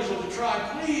the elders of the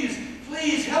tribe, please,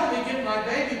 please help me get my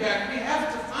baby back. We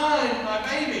have to find my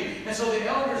baby. And so the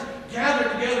elders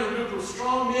gathered together a group of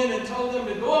strong men and told them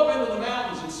to go up into the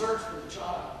mountains and search for the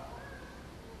child.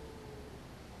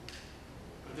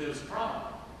 But there was a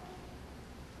problem.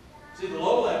 See, the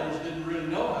lowlanders didn't really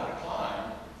know how to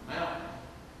climb the mountain.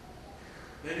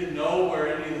 They didn't know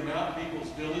where any of the mountain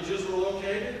people's villages were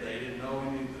located. They didn't know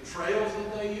any of the trails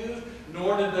that they used,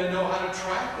 nor did they know how to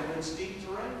track them in steep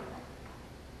terrain.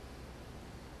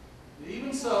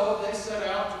 Even so, they set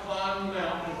out to climb the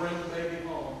mountain and bring the baby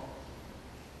home.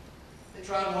 They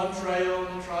tried one trail,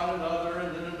 and they tried another,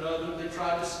 and then another. They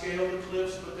tried to scale the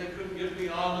cliffs, but they couldn't get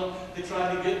beyond them. They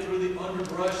tried to get through the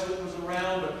underbrush that was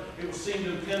around, but it seemed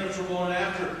impenetrable. And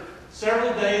after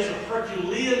several days of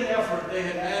Herculean effort, they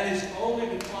had managed only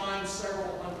to climb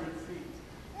several hundred feet.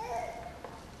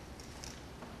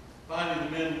 Finally,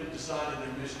 the men decided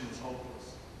their mission was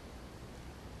hopeless.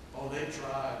 Oh, they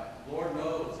tried. Lord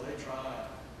knows they tried.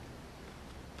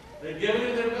 They'd given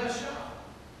it their best shot.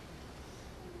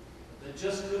 They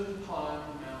just couldn't climb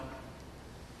the mountain.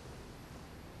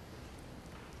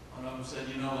 One of them said,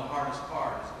 you know, the hardest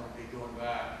part is going to be going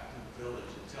back to the village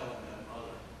and telling that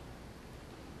mother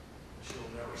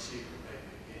she'll never see her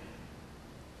baby again.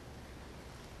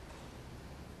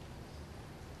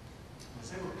 As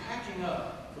they were packing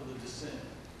up for the descent,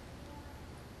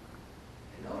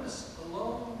 they noticed a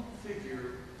lone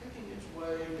figure picking its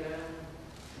way down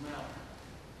the mountain.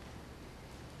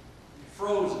 He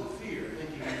froze in fear,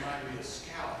 thinking he might be a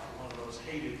scout for one of those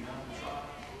hated mountain tribes.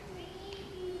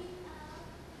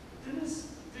 But then as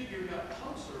the figure got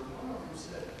closer, one of them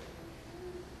said,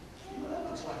 you know, that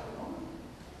looks like a woman.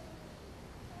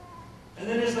 And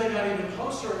then as they got even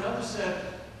closer, another said,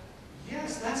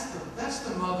 yes, that's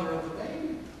the mother of the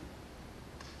baby.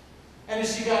 And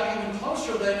as she got even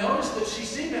closer, they noticed that she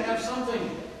seemed to have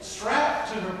something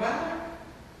strapped to her back.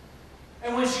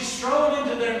 And when she strode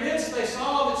into their midst, they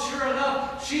saw that sure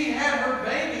enough, she had her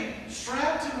baby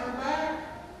strapped to her back.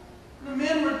 The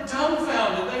men were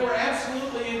dumbfounded. They were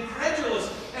absolutely incredulous.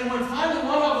 And when finally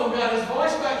one of them got his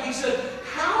voice back, he said,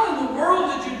 how in the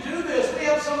world did you do this? We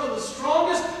have some of the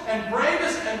strongest and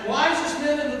bravest and wisest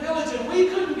men in the village, and we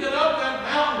couldn't get up that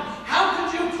mountain. How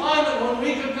could you climb it when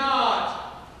we could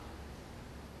not?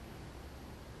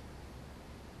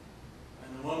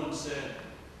 And the woman said,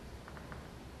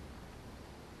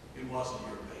 it wasn't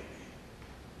your baby.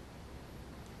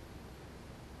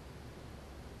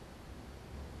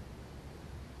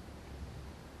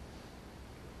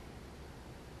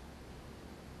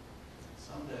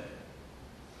 Someday,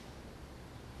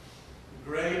 the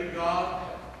great God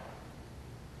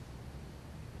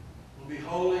will be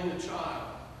holding the child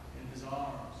in his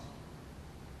arms.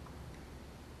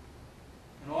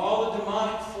 And all the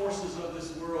demonic forces of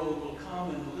this world will come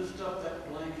and lift up that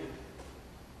blanket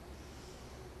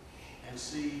and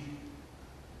see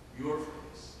your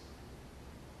face.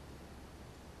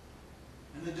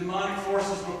 And the demonic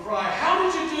forces will cry, how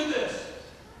did you do this?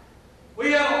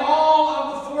 We had all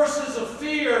of the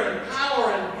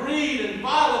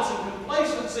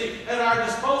our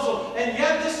disposal, and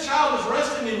yet this child is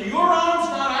resting in your arms,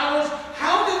 not ours.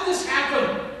 How did this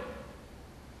happen?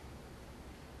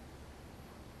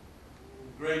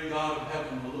 The great God of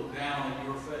heaven will look down at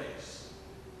your face,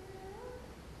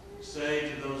 say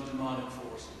to those demonic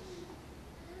forces,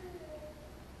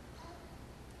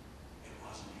 it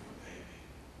wasn't your baby.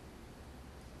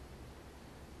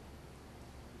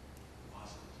 It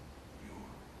wasn't your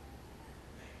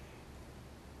baby.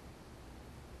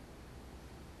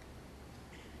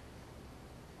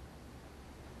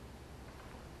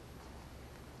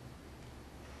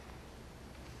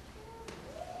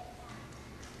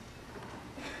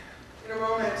 In a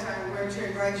moment, I'm going to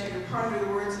invite you to ponder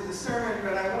the words of the sermon,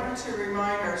 but I want to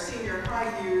remind our senior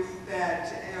high youth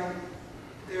that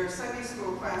their Sunday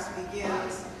school class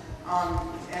begins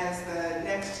as the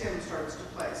next hymn starts to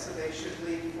play, so they should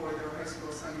leave for their high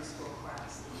school Sunday school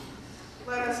class.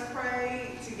 Let us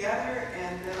pray together,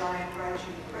 and then I invite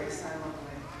you to pray silently.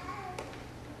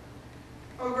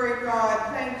 Oh, great God,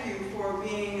 thank you for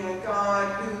being a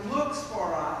God who looks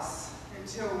for us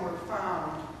until we're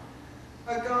found.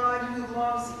 A God who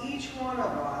loves each one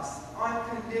of us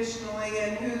unconditionally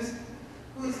and whose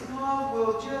love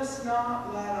will just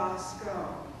not let us go.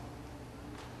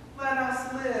 Let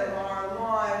us live our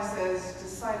lives as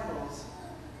disciples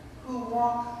who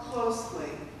walk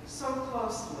closely, so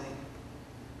closely,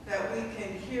 that we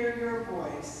can hear your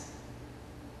voice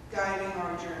guiding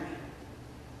our journey.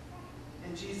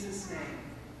 In Jesus' name,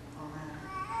 amen.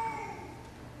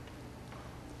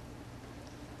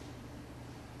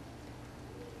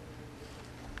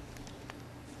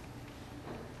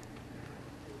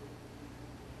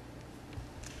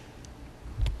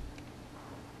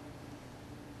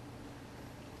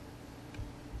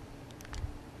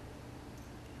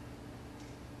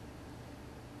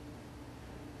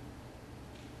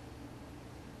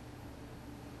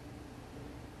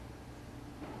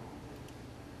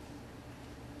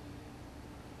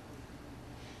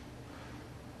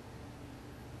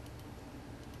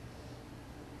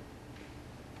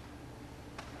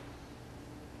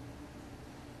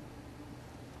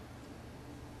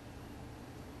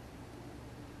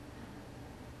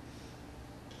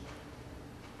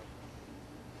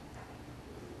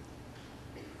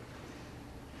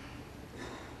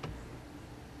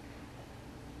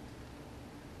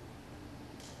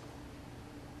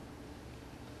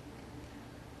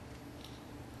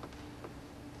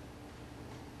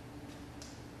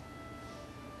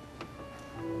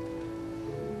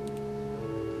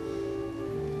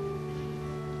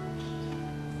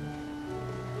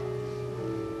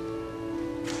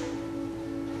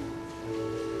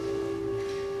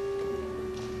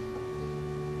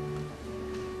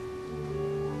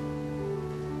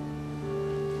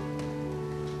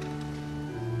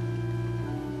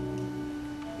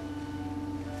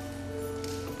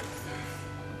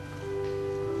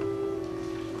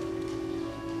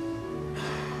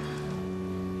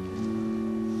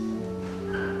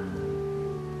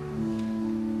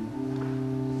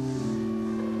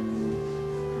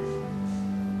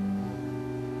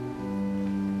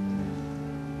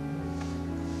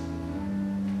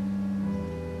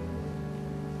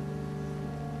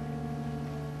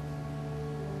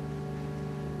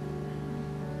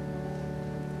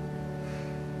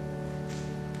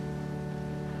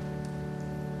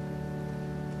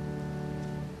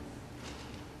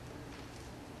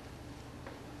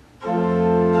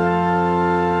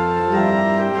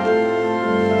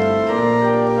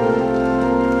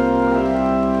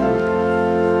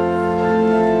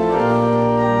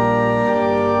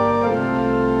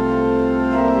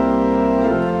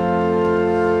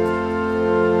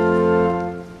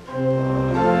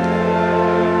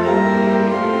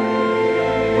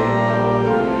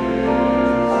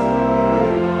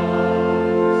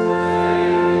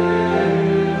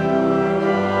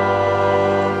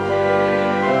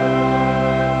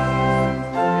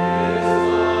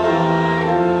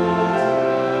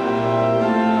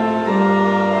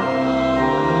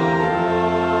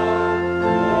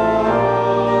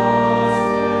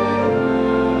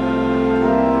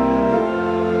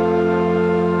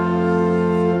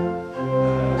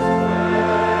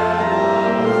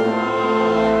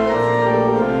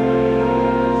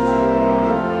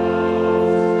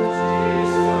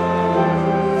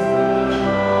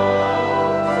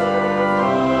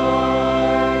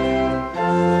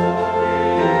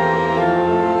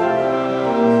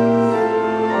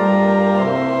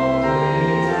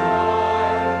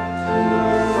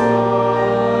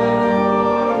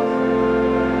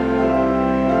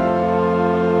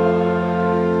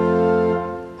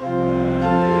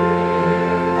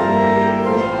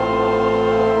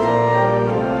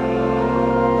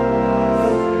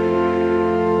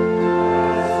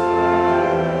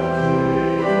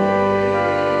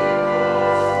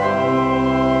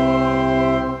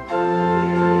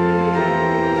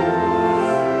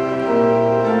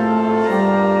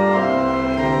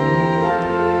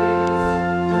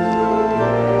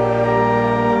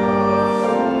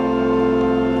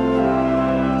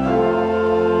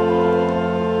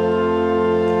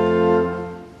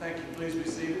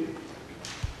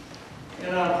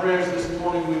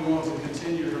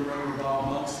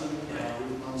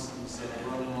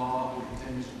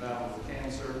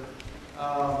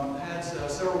 Had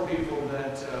several people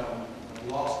that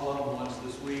lost loved ones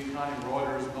this week. Connie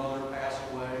Reuter's mother passed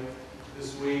away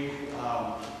this week.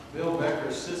 Bill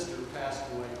Becker's sister passed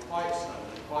away quite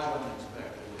suddenly, quite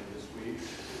unexpectedly this week.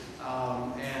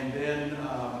 And then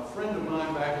a friend of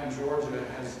mine back in Georgia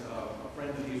has a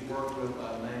friend that he's worked with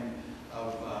by the name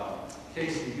of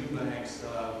Casey Eubanks.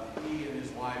 He and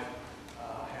his wife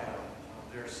had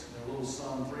their little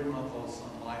son, 3-month-old son,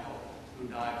 Michael, who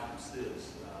died from SIDS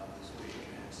this week.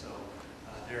 And so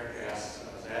Derek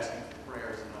was asking for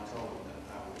prayers, and I told him that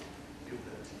I would give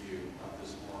them to you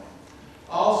this morning.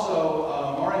 Also,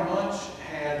 Mari Munch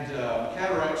had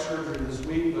cataract surgery this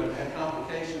week, but had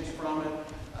complications from it.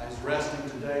 He's resting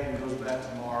today and goes back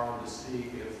tomorrow to see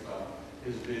if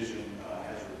his vision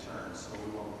has returned. So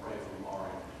we want to pray for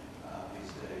Mari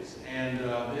these days. And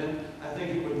then I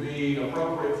think it would be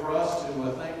appropriate for us to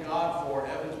thank God for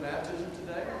Evan's baptism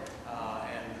today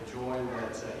and the joy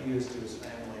that he is to his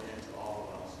family and to all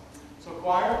of us. So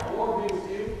choir, Lord be with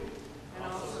you. And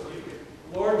also with you.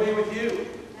 Lord be with you.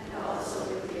 And also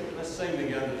with you. Let's sing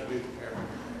together as we prepare for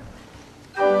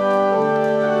prayer.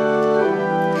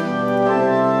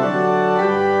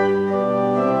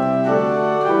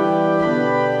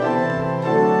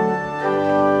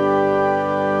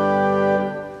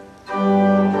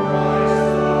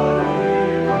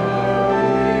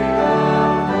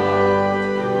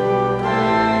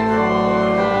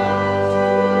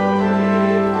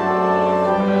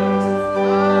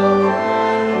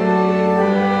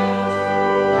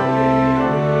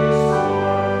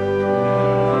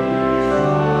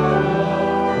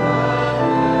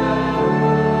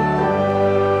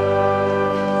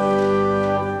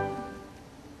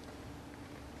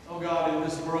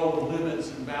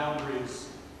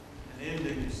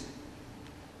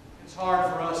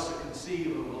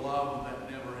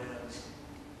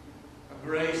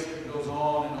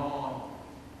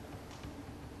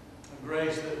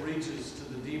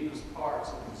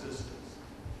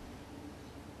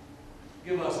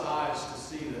 Give us eyes to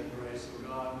see that grace, O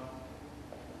God,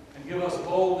 and give us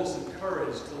boldness and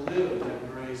courage to live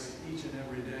that grace each and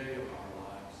every day of our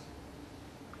lives.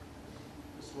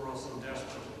 This world so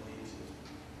desperately needs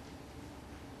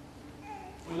it.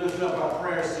 We lift up our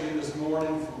prayers to you this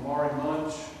morning for Mari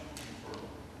Munch, for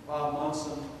Bob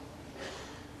Munson,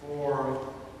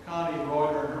 for Connie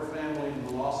Reuter and her family and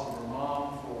the loss of her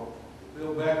mom, for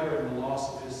Bill Becker and the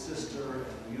loss of his sister,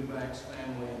 and the Eubanks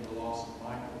family and the loss of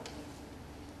Michael.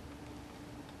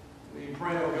 We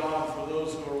pray, O God, for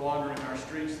those who are wandering our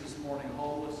streets this morning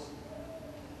homeless.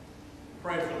 We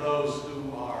pray for those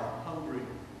who are hungry.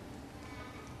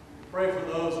 We pray for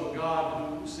those, O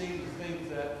God, who seem to think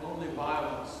that only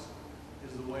violence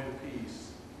is the way to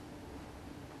peace.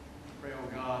 We pray,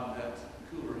 O God, that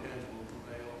cooler heads will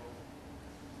prevail.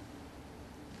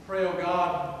 We pray, O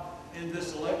God, in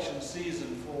this election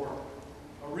season for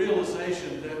a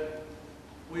realization that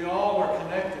we all are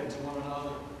connected to one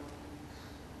another.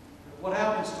 What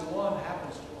happens to one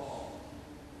happens to all.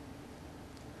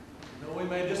 Though we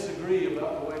may disagree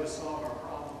about the way to solve our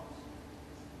problems,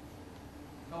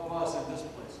 help us in this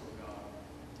place, O God,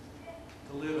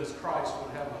 to live as Christ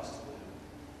would have us to live,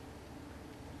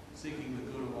 seeking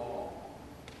the good of all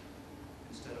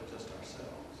instead of just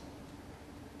ourselves.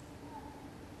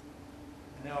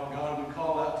 And now, God, we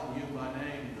call out to you by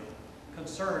name the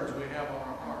concerns we have on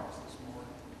our hearts this morning.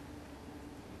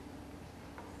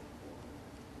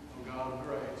 O God of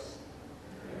grace.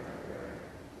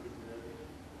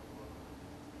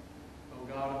 O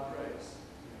God of grace.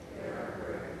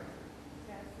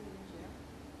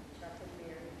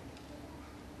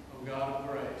 O God of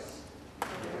grace.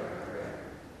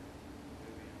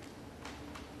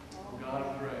 O God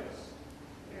of grace.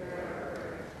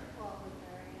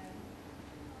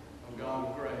 O God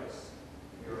of grace.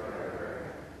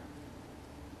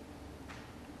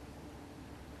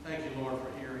 Thank you, Lord,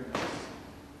 for hearing us.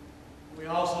 We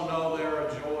also know there are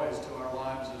joys to our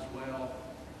lives as well.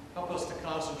 Help us to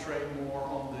concentrate more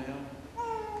on them.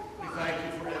 We thank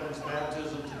you for Evan's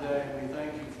baptism today. We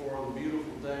thank you for the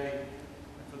beautiful day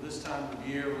and for this time of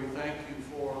year. We thank you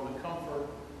for the comfort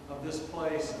of this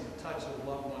place and the touch of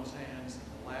loved ones' hands and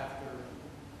the laughter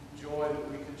and joy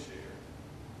that we can share.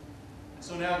 And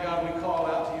so now, God, we call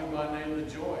out to you by name the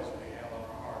joys we have on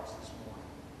our hearts this morning.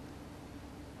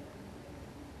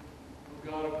 O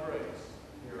God of grace,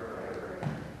 hear our prayer.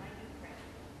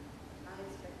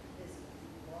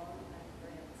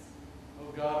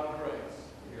 O God of grace,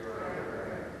 hear our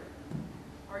prayer.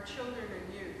 Our children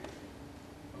and youth.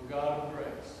 O God of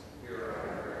grace, hear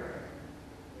our prayer.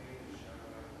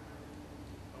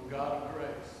 O God of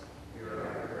grace, hear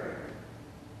our prayer.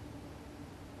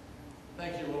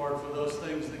 Thank you, Lord, for those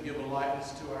things that give a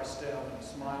lightness to our step and a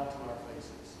smile to our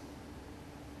faces.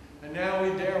 And now we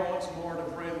dare once more to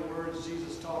pray the words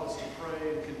Jesus taught us to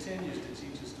pray and continues to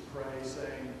teach us to pray,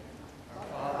 saying, Our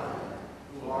Father,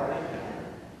 who art in heaven,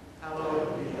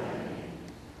 hallowed be thy name.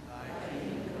 Thy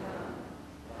kingdom come,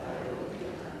 thy will be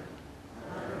done,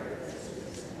 on earth as it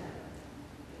is in heaven.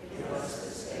 Give us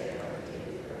this day our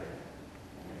daily bread,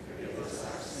 and forgive us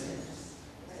our sins,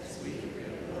 as we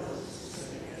forgive those who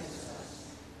sin against us.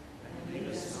 And lead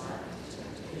us not into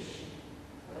temptation,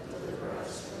 but deliver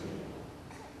us from evil.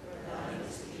 For thine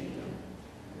is the kingdom,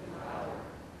 and the power,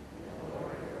 and the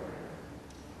glory forever.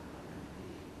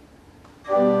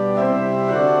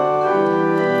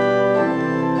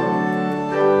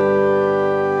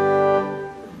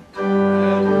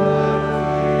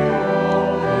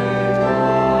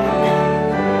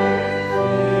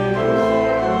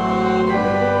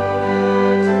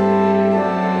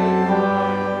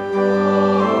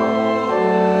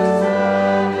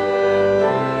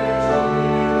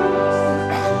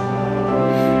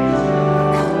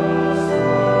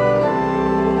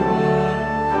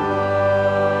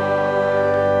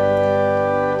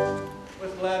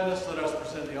 With gladness, let us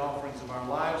present the offerings of our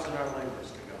lives and our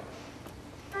labors to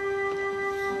God.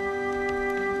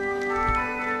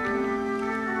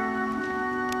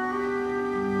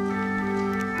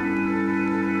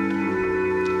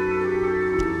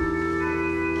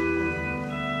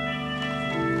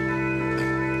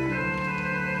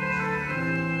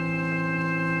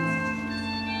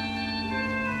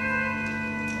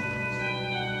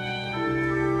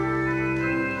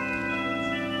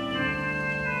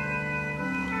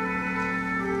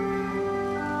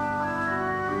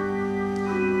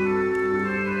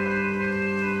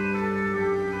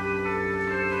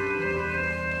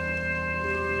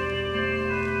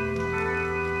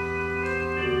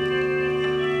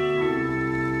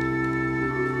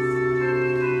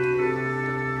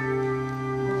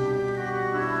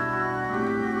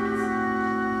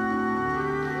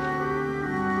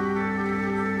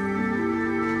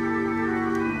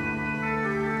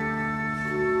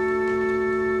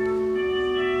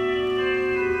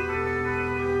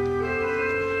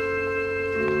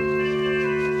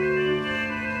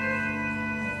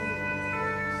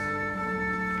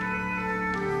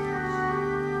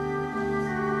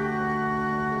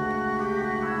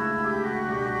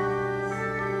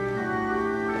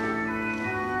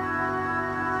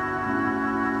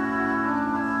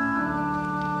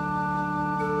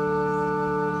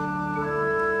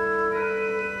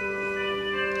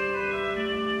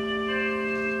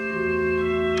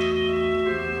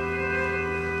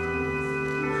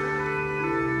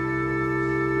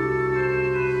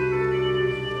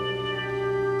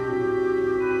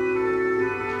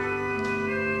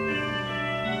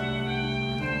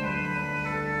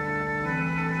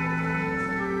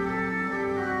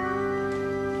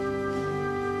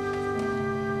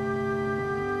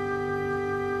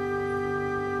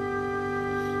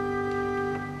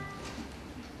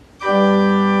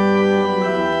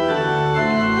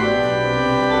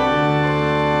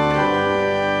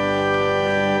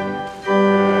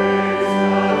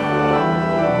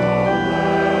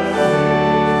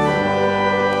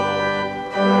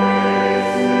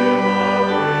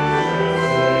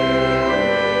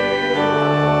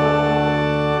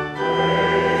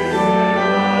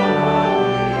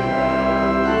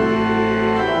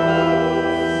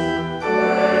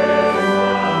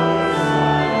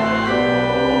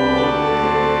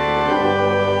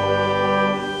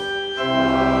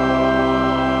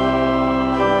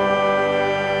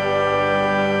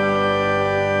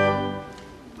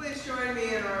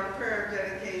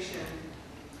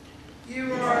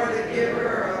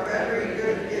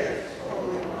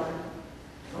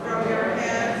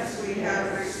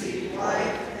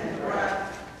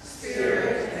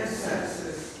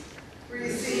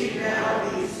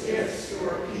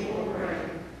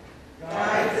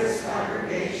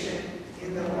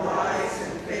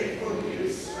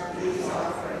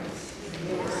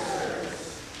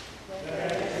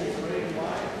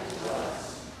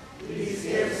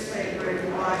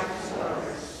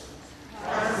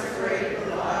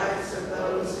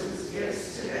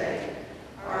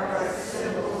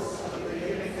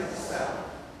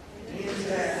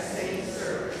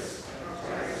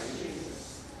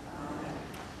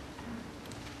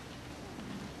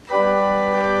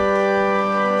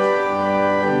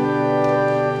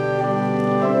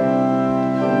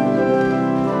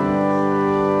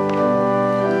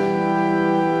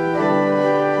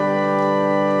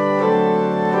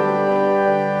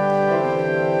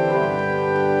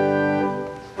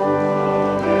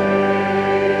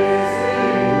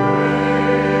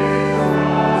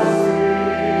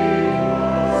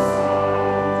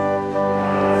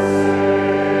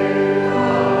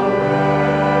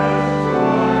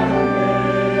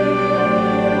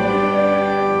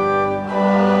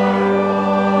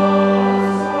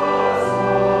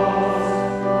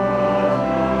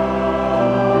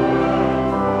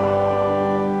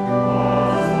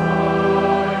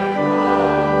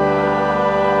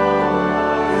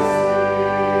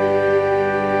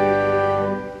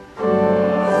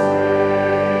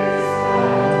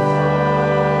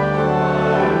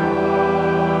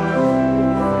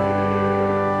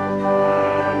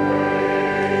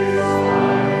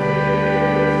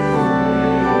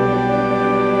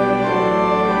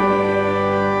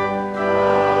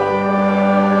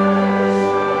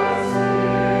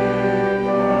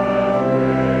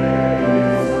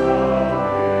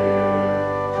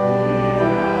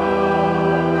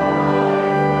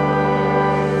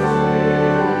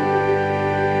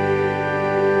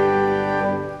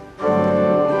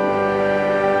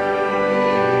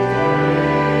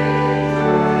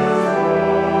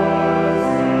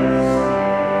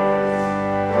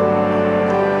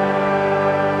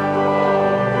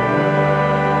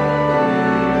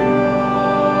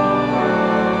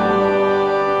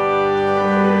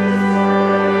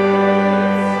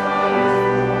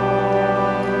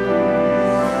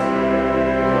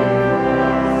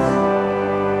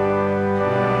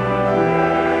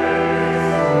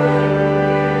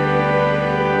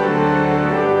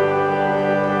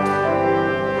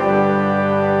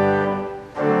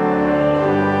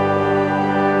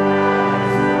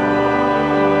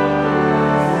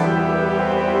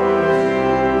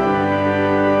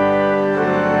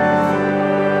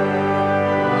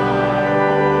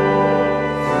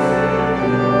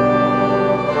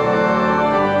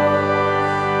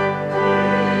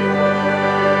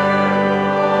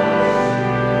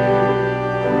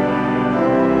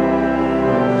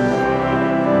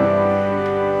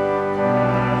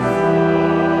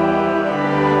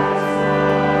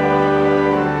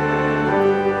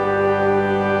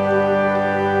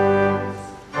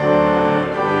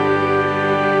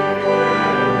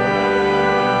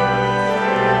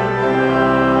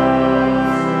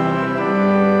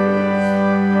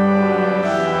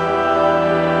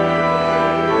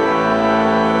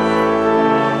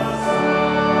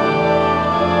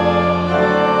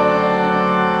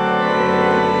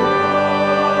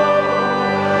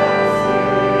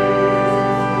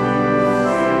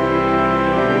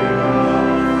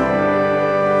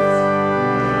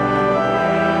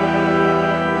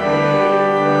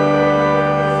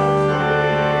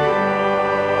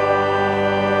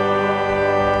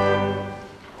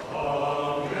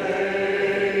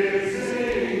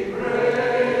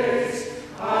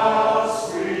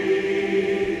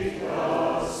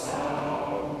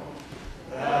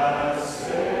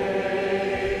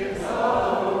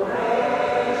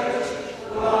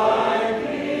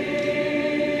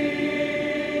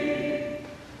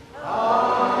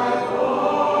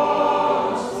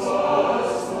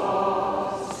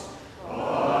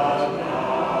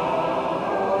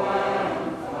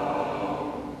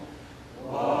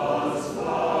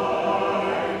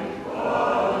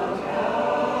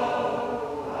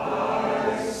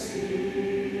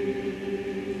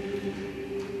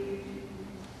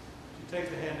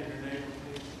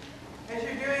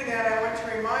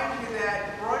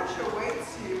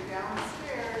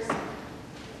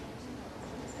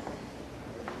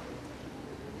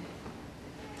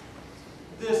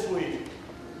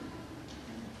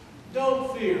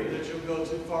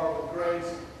 far with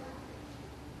grace.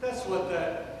 That's what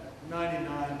that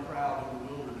 99 crowd in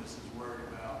the wilderness is worried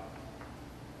about.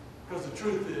 Because the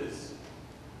truth is,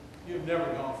 you've never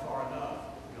gone far enough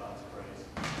with God's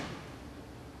grace.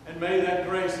 And may that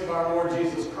grace of our Lord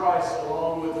Jesus Christ,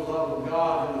 along with the love of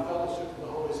God and the fellowship of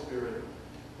the Holy Spirit,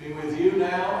 be with you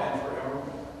now and forever.